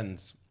 That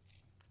depends.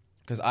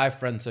 Because I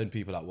friend zone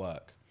people at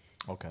work.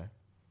 Okay.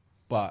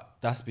 But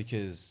that's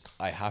because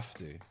I have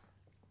to.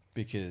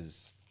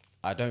 Because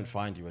I don't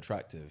find you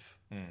attractive.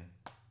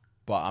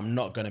 But I'm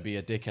not going to be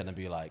a dickhead and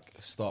be like,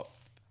 stop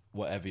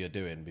whatever you're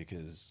doing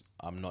because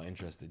I'm not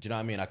interested. Do you know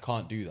what I mean? I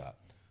can't do that.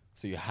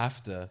 So you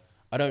have to...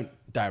 I don't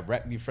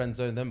directly friend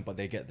zone them, but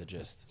they get the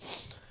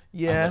gist.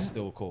 Yeah. And they're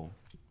still cool.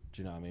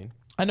 Do you know what I mean?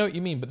 I know what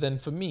you mean, but then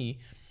for me,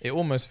 it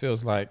almost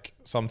feels like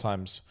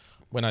sometimes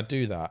when I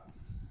do that,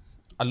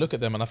 I look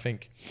at them and I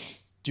think,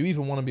 do you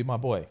even want to be my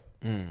boy?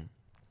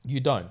 You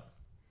don't.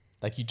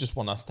 Like, you just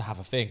want us to have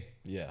a thing.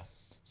 Yeah.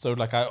 So,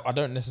 like, I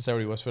don't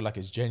necessarily always feel like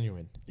it's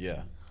genuine.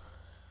 Yeah.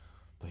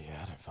 But yeah,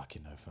 I don't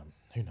fucking know, fam.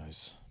 Who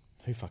knows?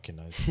 Who fucking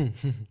knows?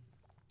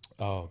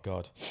 Oh,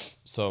 God.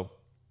 So,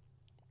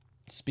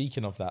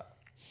 speaking of that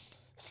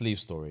sleeve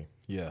story.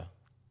 Yeah.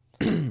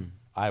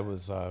 I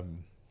was, oh,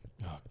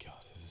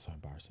 God, this is so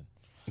embarrassing.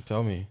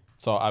 Tell me.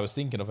 So, I was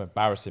thinking of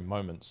embarrassing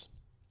moments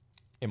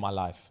in my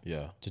life.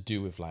 Yeah. To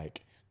do with,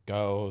 like,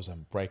 girls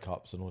and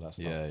breakups and all that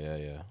stuff.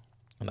 Yeah.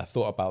 And I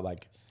thought about,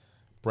 like,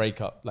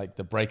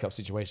 the breakup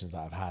situations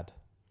that I've had.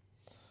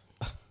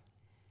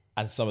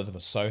 And some of them are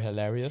so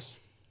hilarious.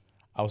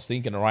 I was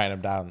thinking of writing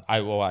them down.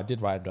 I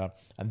did write them down.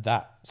 And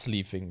that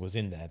sleeve thing was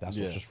in there. That's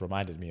what just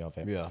reminded me of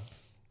it. Yeah.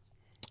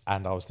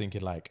 And I was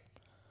thinking, like,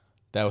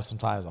 there were some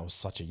times I was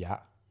such a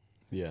yat.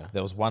 Yeah.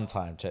 There was one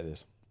time, check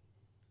this.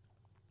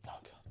 Oh,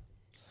 God.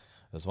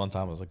 There was one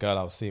time, it was a girl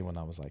I was seeing when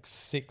I was, like,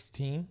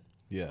 16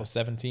 or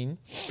 17.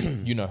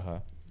 You know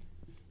her.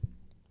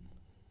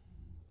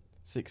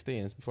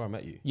 16 is before I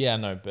met you. Yeah, I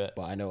know, but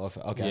I know of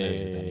it. Okay, I know who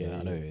it is then. Yeah,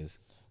 I know who it is.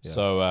 Yeah.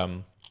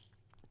 So,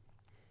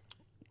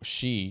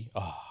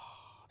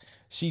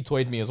 she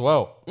toyed me as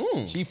well.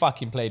 She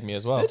fucking played me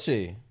as well. Did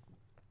she?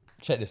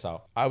 Check this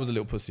out. I was a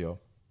little pussy.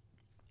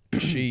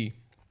 She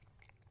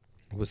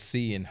was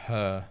seeing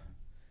her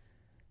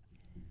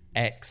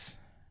ex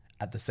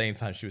at the same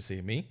time she was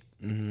seeing me.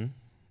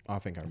 I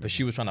think I remember. But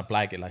she was trying to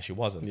blag it like she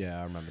wasn't. Yeah,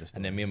 I remember this.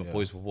 And then me and my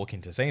boys were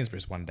walking to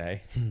Sainsbury's one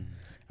day. And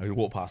we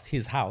walked past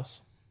his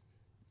house.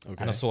 Okay.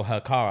 And I saw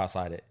her car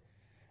outside it.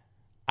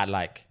 at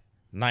like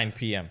 9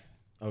 p.m.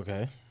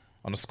 Okay.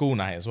 on a school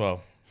night as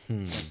well.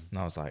 And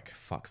I was like,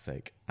 fuck's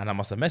sake. And I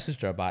must have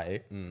messaged her about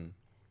it. And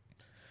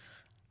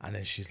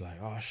then she's like,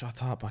 oh,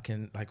 shut up.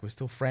 We're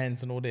still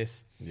friends and all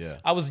this. Yeah.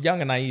 I was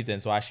young and naive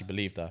then, so I actually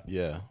believed her.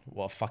 Yeah.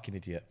 What a fucking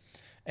idiot.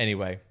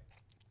 Anyway,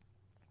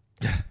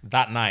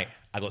 that night,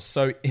 I got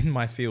so in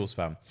my feels,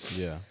 fam.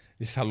 Yeah.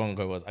 This is how long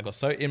ago it was. I got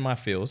so in my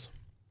feels.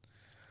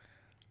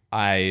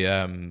 What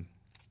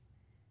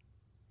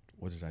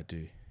did I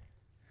do?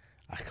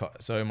 I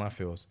got so in my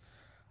feels.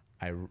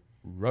 I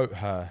wrote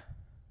her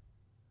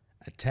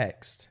a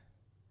text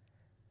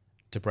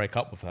to break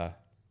up with her.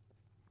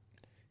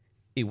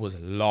 It was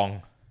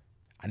long.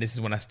 And this is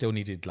when I still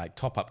needed like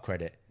top up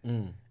credit.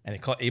 And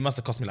it must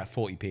have cost me like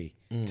 40p,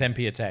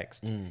 10p a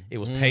text. It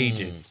was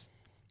pages.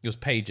 It was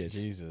pages.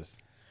 Jesus.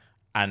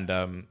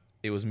 And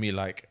it was me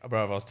like,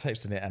 bro, I was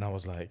texting it and I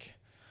was like,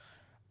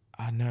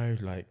 I know,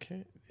 like,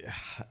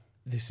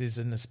 this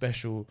isn't as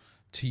special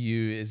to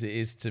you as it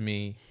is to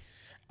me.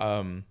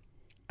 And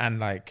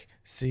like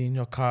seeing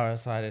your car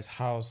outside this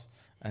house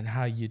and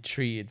how you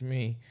treated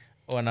me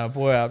when I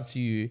brought it up to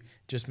you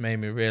just made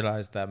me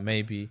realize that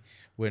maybe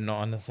we're not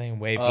on the same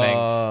wavelength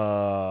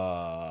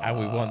and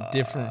we want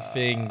different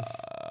things.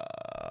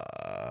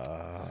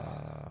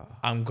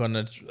 I'm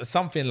gonna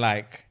something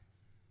like,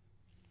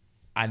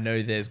 I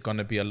know there's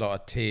gonna be a lot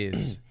of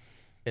tears,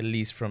 at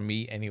least from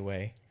me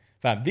anyway.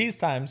 Fam, these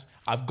times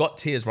I've got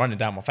tears running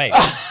down my face.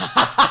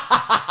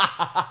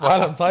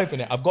 While I'm typing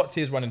it, I've got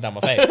tears running down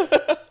my face.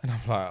 And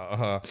I'm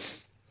like,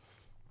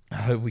 I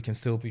hope we can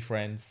still be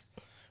friends.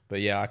 But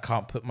yeah, I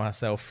can't put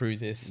myself through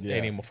this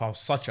anymore. I was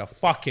such a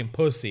fucking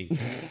pussy.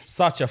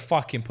 Such a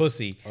fucking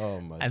pussy. Oh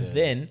my And days.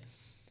 then,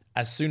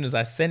 as soon as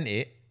I sent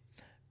it,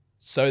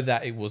 so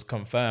that it was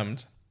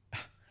confirmed,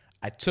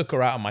 I took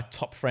her out of my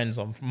top friends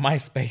on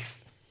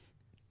MySpace.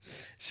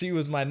 She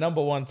was my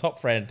number one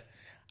top friend.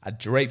 I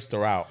draped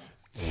her out.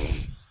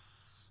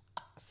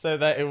 So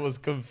that it was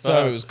confirmed.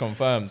 So it was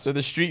confirmed. So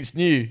the streets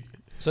knew.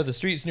 So the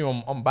streets knew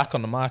I'm back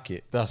on the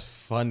market. That's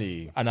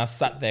funny. And I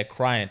sat there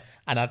crying.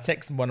 And I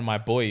texted one of my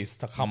boys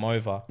to come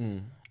over.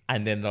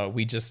 And then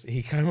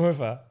he came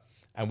over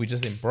and we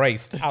just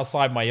embraced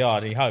outside my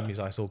yard. And he hugged me. He's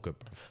like, it's all good,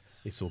 bro.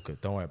 It's all good.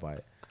 Don't worry about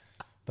it.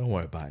 Don't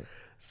worry about it.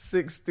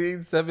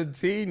 16,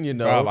 17, you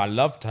know. Bro, I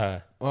loved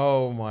her.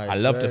 Oh my I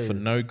loved her days. for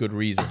no good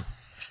reason.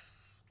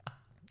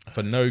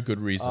 For no good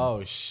reason.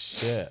 Oh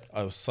shit.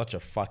 I was such a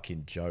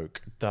fucking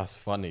joke. That's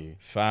funny.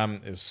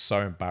 Fam, it was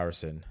so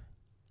embarrassing.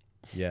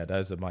 Yeah,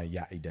 those are my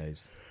yatty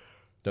days.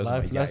 Those are my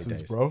Life yatty lessons,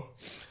 days. bro.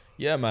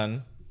 Yeah,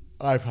 man.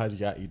 I've had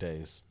yatty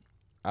days.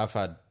 I've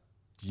had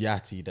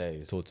yatty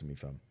days. Talk to me,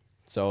 fam.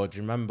 So do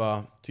you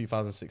remember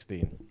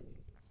 2016?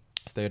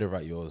 Stayed over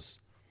at yours.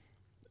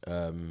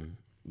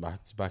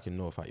 Back in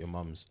North at your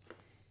mum's.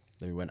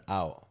 Then we went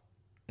out.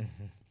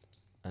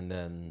 And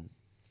then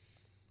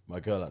my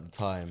girl at the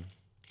time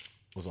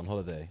was on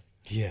holiday.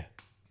 Yeah.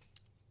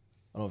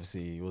 And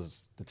obviously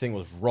the thing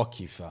was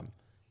rocky, fam.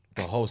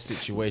 The whole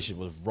situation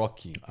was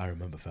rocky. I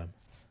remember, fam.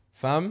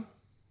 Fam,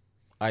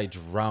 I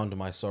drowned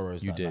my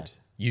sorrows You that did. night.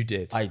 You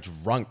did. I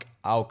drank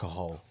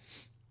alcohol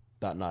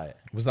that night.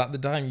 Was that the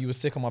time you were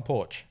sick on my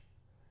porch?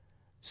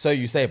 So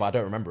you say, but I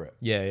don't remember it.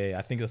 Yeah.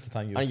 I think that's the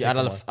time you were And sick yeah,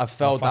 on I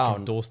fell my fucking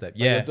down. doorstep. On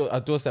Yeah.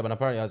 a doorstep, and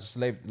apparently I just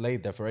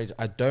laid there for ages.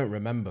 I don't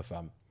remember,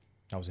 fam.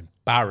 That was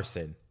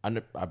embarrassing.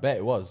 And I bet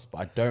it was, but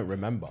I don't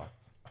remember.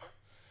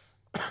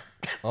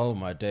 Oh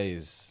my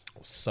days. It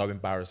was so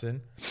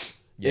embarrassing.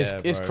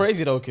 Yeah, It's bro.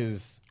 crazy though,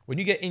 because When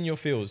you get in your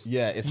feels,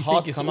 yeah, it's you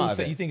hard think to come out of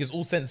it. You think it's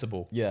all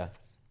sensible. Yeah.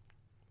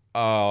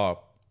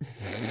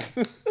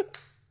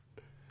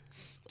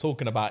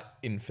 Talking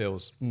about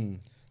infills.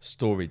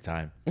 Story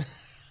time.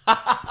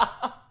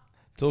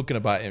 Talking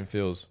about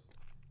infills.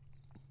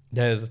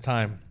 There was a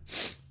time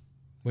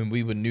when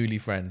we were newly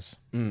friends.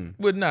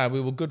 Well, no,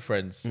 we were good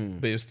friends,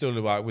 but it was still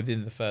about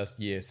within the first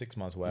year, 6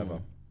 months, whatever.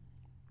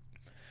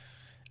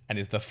 And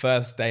it's the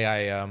first day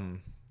I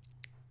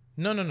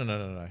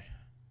No.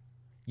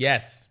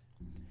 Yes.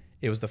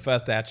 It was the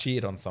first day I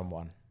cheated on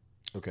someone.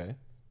 Okay.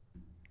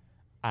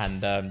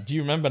 And do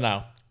you remember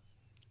now?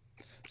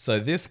 So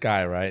this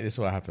guy, right? This is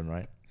what happened,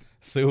 right?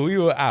 So we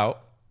were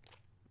out,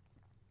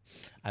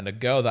 and the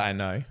girl that I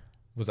know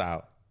was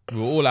out. We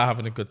were all out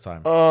having a good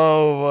time.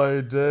 Oh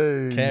my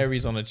days.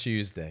 Carey's on a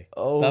Tuesday.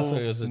 Oh, That's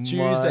what it was, a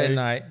Tuesday my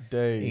night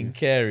days. in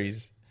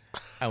Carey's.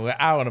 And we're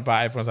out and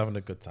about, everyone's having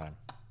a good time.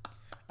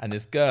 And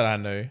this girl I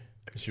know,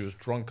 she was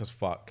drunk as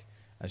fuck,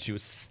 and she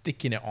was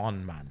sticking it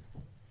on, man.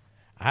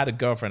 I had a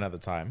girlfriend at the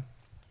time,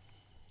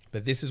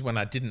 but this is when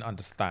I didn't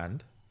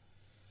understand.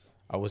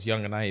 I was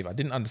young and naive. I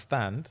didn't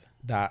understand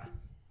that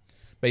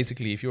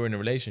basically if you're in a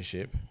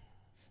relationship,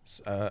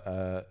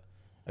 a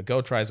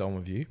girl tries it on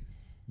with you,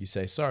 you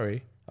say,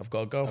 sorry, I've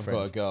got a girlfriend.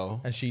 I've got a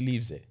girl. And she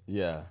leaves it.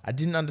 Yeah. I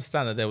didn't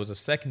understand that there was a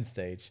second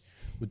stage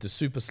with the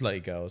super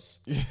slutty girls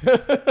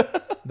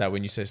that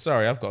when you say,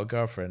 sorry, I've got a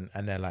girlfriend,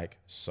 and they're like,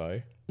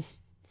 so?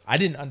 I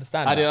didn't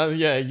understand that.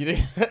 Yeah, you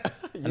didn't.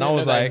 And I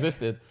was that like,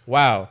 existed.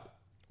 wow,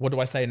 what do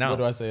I say now? What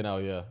do I say now?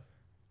 Yeah.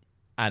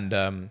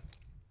 And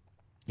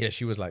Yeah,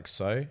 she was like,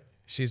 so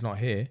she's not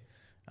here.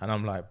 And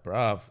I'm like,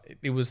 bruv,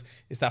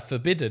 it's that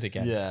forbidden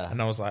again. Yeah.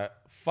 And I was like,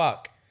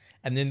 fuck.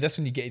 And then that's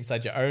when you get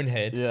inside your own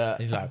head. Yeah.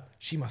 And you're like,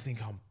 she must think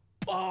I'm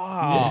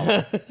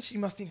buff. Yeah. She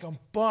must think I'm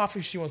buff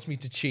if she wants me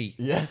to cheat.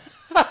 Yeah.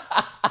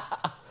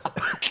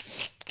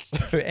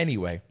 So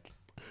anyway,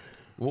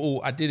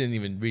 I didn't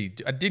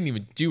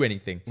even do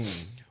anything.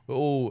 We're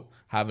all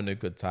having a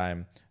good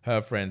time.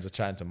 Her friends are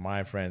chatting to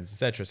my friends,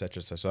 etc., etc.,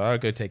 etc. So I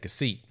go take a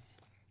seat.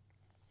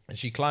 And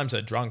she climbs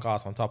her drunk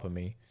ass on top of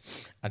me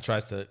and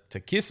tries to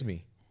kiss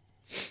me.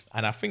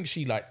 And I think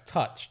she like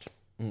touched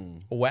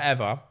or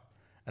whatever.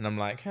 And I'm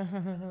like, and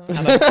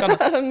I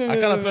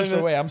kind of pushed her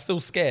away. I'm still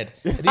scared.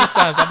 At these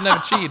times, I've never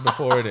cheated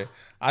before, innit?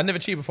 I've never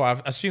cheated before.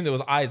 I've assumed there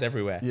was eyes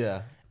everywhere.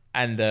 Yeah.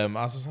 And I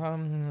was just,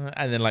 and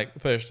then like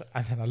pushed.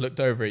 And then I looked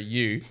over at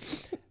you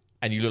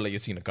and you look like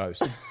you've seen a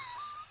ghost.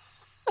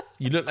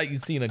 You look like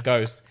you've seen a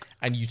ghost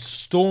and you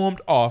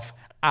stormed off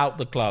out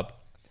the club.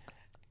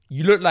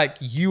 You look like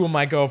you were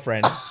my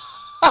girlfriend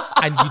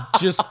and you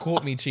just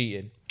caught me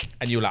cheating.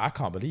 And you were like, I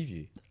can't believe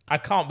you. I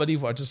can't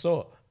believe what I just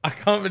saw. I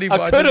can't believe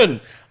what I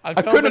couldn't. I I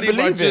can't couldn't believe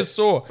what I believe it. just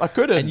saw. I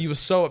couldn't. And you were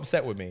so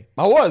upset with me.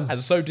 I was. And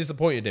so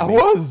disappointed in I me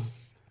was.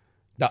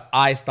 that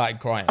I started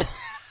crying.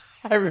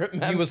 I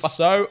remember. You were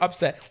so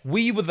upset.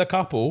 We were the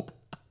couple.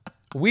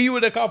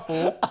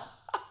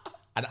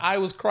 And I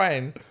was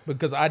crying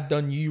because I'd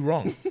done you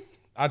wrong.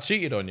 I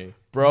cheated on you.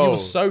 Bro, you were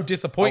so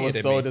disappointed I was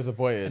in so me.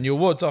 disappointed. And you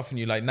walked off and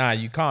you're like, nah,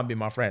 you can't be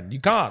my friend. You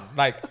can't.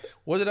 Like,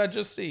 what did I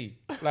just see?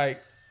 Like,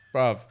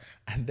 bruv.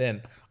 And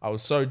then I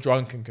was so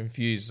drunk and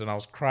confused and I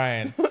was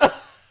crying.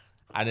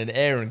 And then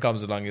Aaron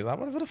comes along. He's like,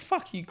 what the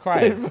fuck are you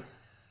crying?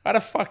 Why the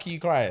fuck are you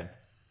crying?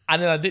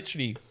 And then I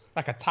literally,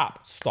 like a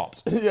tap,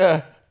 stopped.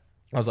 Yeah.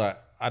 I was like,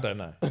 I don't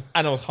know.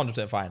 And I was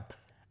 100% fine.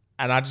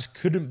 And I just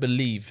couldn't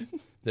believe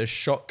the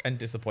shock and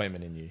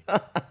disappointment in you.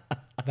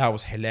 That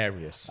was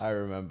hilarious. I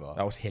remember.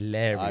 That was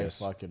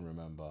hilarious. I fucking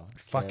remember.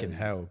 Fucking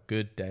hell.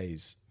 Good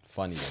days.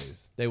 Funny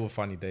days. They were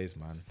funny days,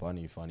 man.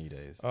 Funny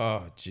days.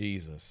 Oh,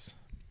 Jesus.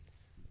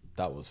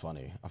 That was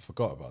funny. I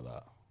forgot about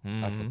that.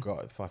 I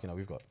forgot. Fucking hell,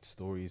 we've got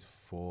stories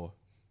for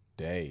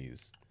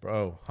days.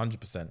 Bro,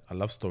 100%. I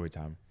love story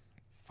time.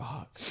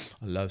 Fuck.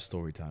 I love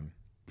story time.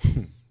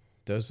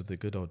 Those were the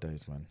good old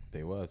days, man.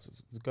 They were.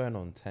 It's going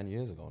on 10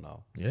 years ago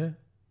now. Yeah.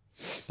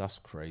 That's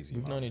crazy,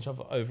 We've man. known each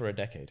other over a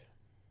decade.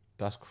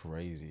 That's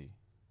crazy.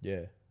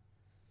 Yeah.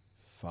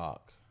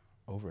 Fuck.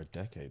 Over a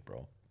decade,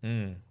 bro.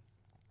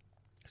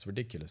 It's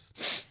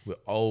ridiculous. We're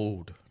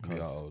old. We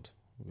are old.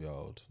 We are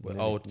old. We're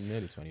Nearly- old.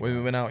 Nearly 20. When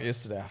we went out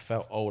yesterday, I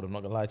felt old. I'm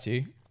not going to lie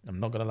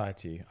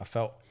to you. I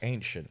felt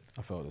ancient.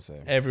 I felt the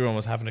same. Everyone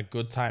was having a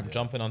good time,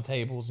 jumping on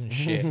tables and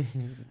shit.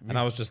 And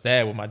I was just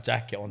there with my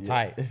jacket on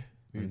tight.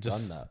 We've and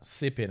just done that.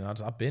 sipping.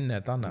 And I've been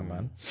there, done that,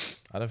 man.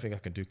 I don't think I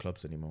can do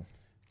clubs anymore.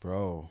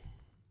 Bro,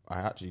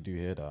 I actually do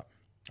hear that.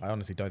 I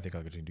honestly don't think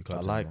I could do I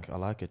clubs like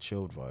anymore. a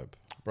chilled vibe.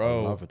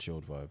 Bro. I love a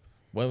chilled vibe.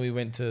 When we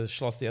went to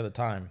Schloss the other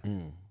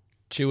time,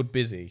 chilled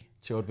busy.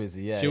 Chilled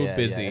busy, yeah. Chilled yeah,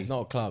 busy. Yeah. It's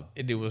not a club.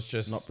 It was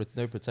just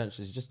No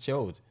pretensions. It's just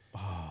chilled.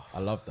 I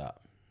love that.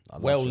 I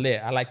love well chilled.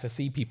 lit. I like to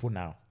see people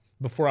now.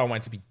 Before I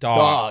wanted to be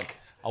dark.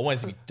 I wanted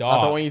to be dark.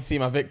 I don't want you to see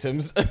my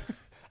victims.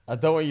 I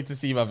don't want you to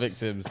see my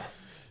victims.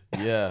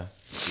 Yeah.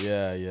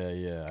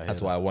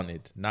 That's what I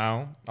wanted.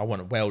 Now I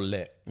want it well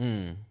lit.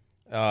 I'm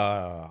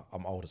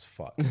old as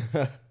fuck.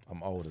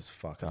 I'm old as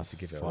fuck. I need to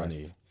give it a funny.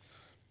 rest.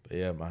 But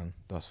yeah, man.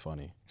 That's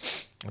funny.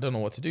 I don't know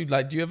what to do.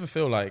 Like, do you ever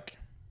feel like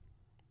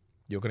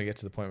you're gonna get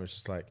to the point where it's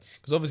just like,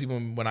 because obviously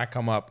when I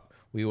come up,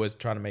 we always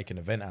try to make an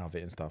event out of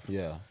it and stuff.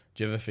 Yeah.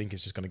 Do you ever think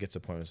it's just gonna get to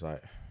the point where it's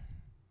like,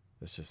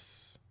 let's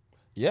just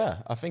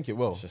I think it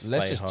will. let's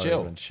Let's stay just home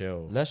chill. and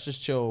chill. Let's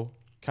just chill,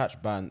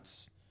 catch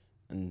bants,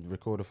 and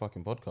record a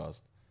fucking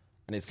podcast.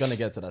 And it's gonna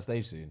get to that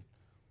stage soon.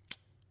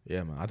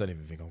 Yeah, man. I don't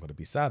even think I'm gonna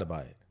be sad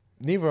about it.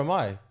 Neither am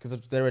I, because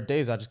there are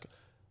days I just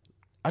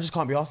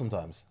can't be arsed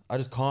sometimes. I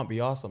just can't be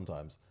arsed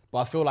sometimes. But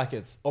I feel like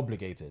it's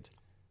obligated.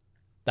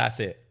 That's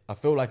it. I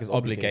feel like it's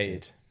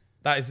Obligated.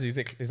 That is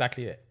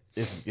exactly it.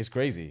 It's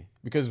crazy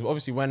because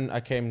obviously when I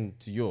came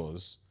to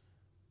yours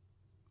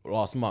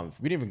last month,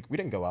 we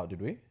didn't go out,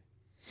 did we?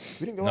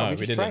 We didn't go out. We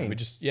just didn't. trained. We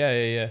just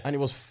yeah. And it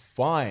was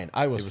fine.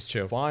 It was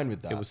chill. fine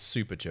with that. It was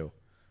super chill.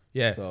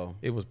 Yeah. So-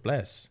 it was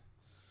blessed.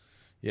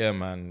 Yeah,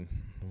 man.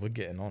 We're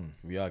getting on.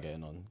 We are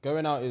getting on.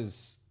 Going out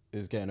is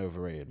getting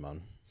overrated,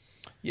 man.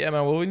 Yeah,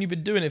 man. Well, when you've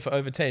been doing it for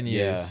over 10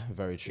 years, Yeah,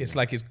 very true. it's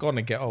like it's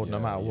gonna get old no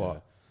Yeah, matter yeah.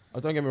 what. Oh,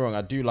 don't get me wrong.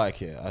 I do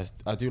like it.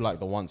 I do like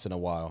the once in a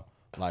while.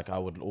 Like I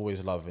would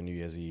always love a New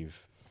Year's Eve.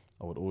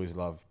 I would always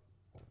love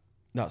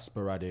that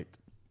sporadic,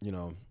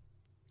 well,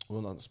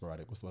 not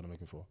sporadic. What's the word I'm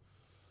looking for?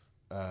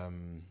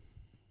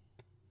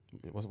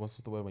 What's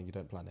the word when you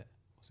don't plan it?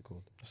 What's it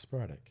called?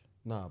 Sporadic.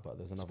 No, but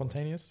there's another word.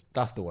 Spontaneous.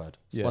 That's the word.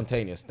 Yeah.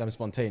 Spontaneous. Them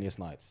spontaneous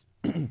nights.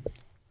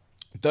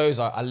 Those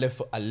are I live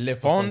for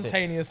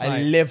Spontaneous I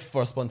nights. live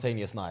for a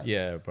spontaneous night.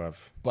 Yeah, bruv.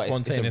 But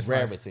it's a nights.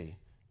 rarity.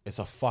 It's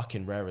a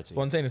fucking rarity.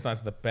 Spontaneous nights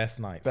are the best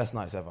nights. Best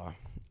nights ever.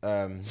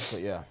 But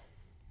yeah,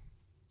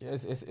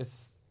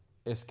 it's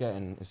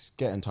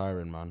getting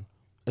tiring, man.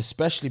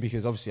 especially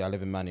because obviously I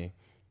live in Mani,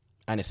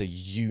 and it's a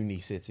uni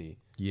city.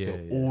 Yeah, So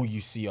yeah. all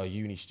you see are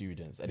uni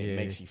students, and Yeah, it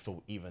makes you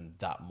feel even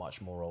that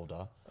much more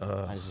older.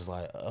 And it's just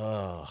like,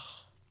 ugh.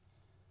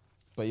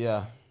 But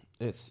yeah,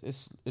 it's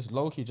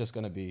low key just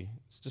gonna be.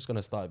 It's just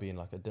gonna start being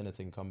like a dinner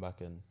thing. Come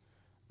back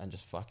and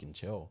just fucking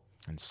chill.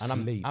 And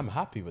And sleep. I'm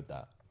happy with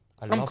that.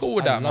 I'm cool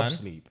with that, I love man.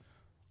 sleep.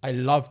 I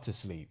love to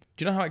sleep.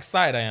 Do you know how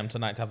excited I am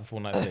tonight to have a full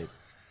night's sleep?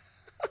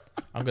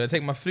 I'm gonna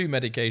take my flu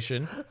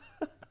medication,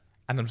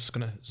 and I'm just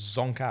gonna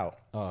zonk out.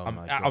 Oh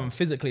my God. I'm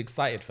physically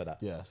excited for that.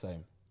 Yeah,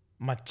 same.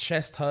 My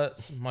chest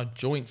hurts, my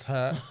joints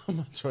hurt,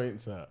 My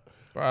joints hurt.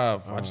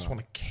 bruv. I just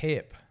want to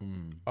kip.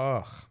 Hmm.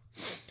 Ugh.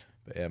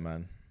 But yeah,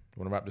 man. You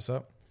want to wrap this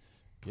up?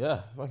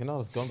 Yeah, fucking hell,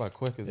 it's gone by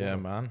quick as Yeah, well.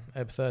 man.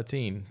 Ep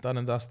 13, done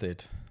and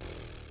dusted.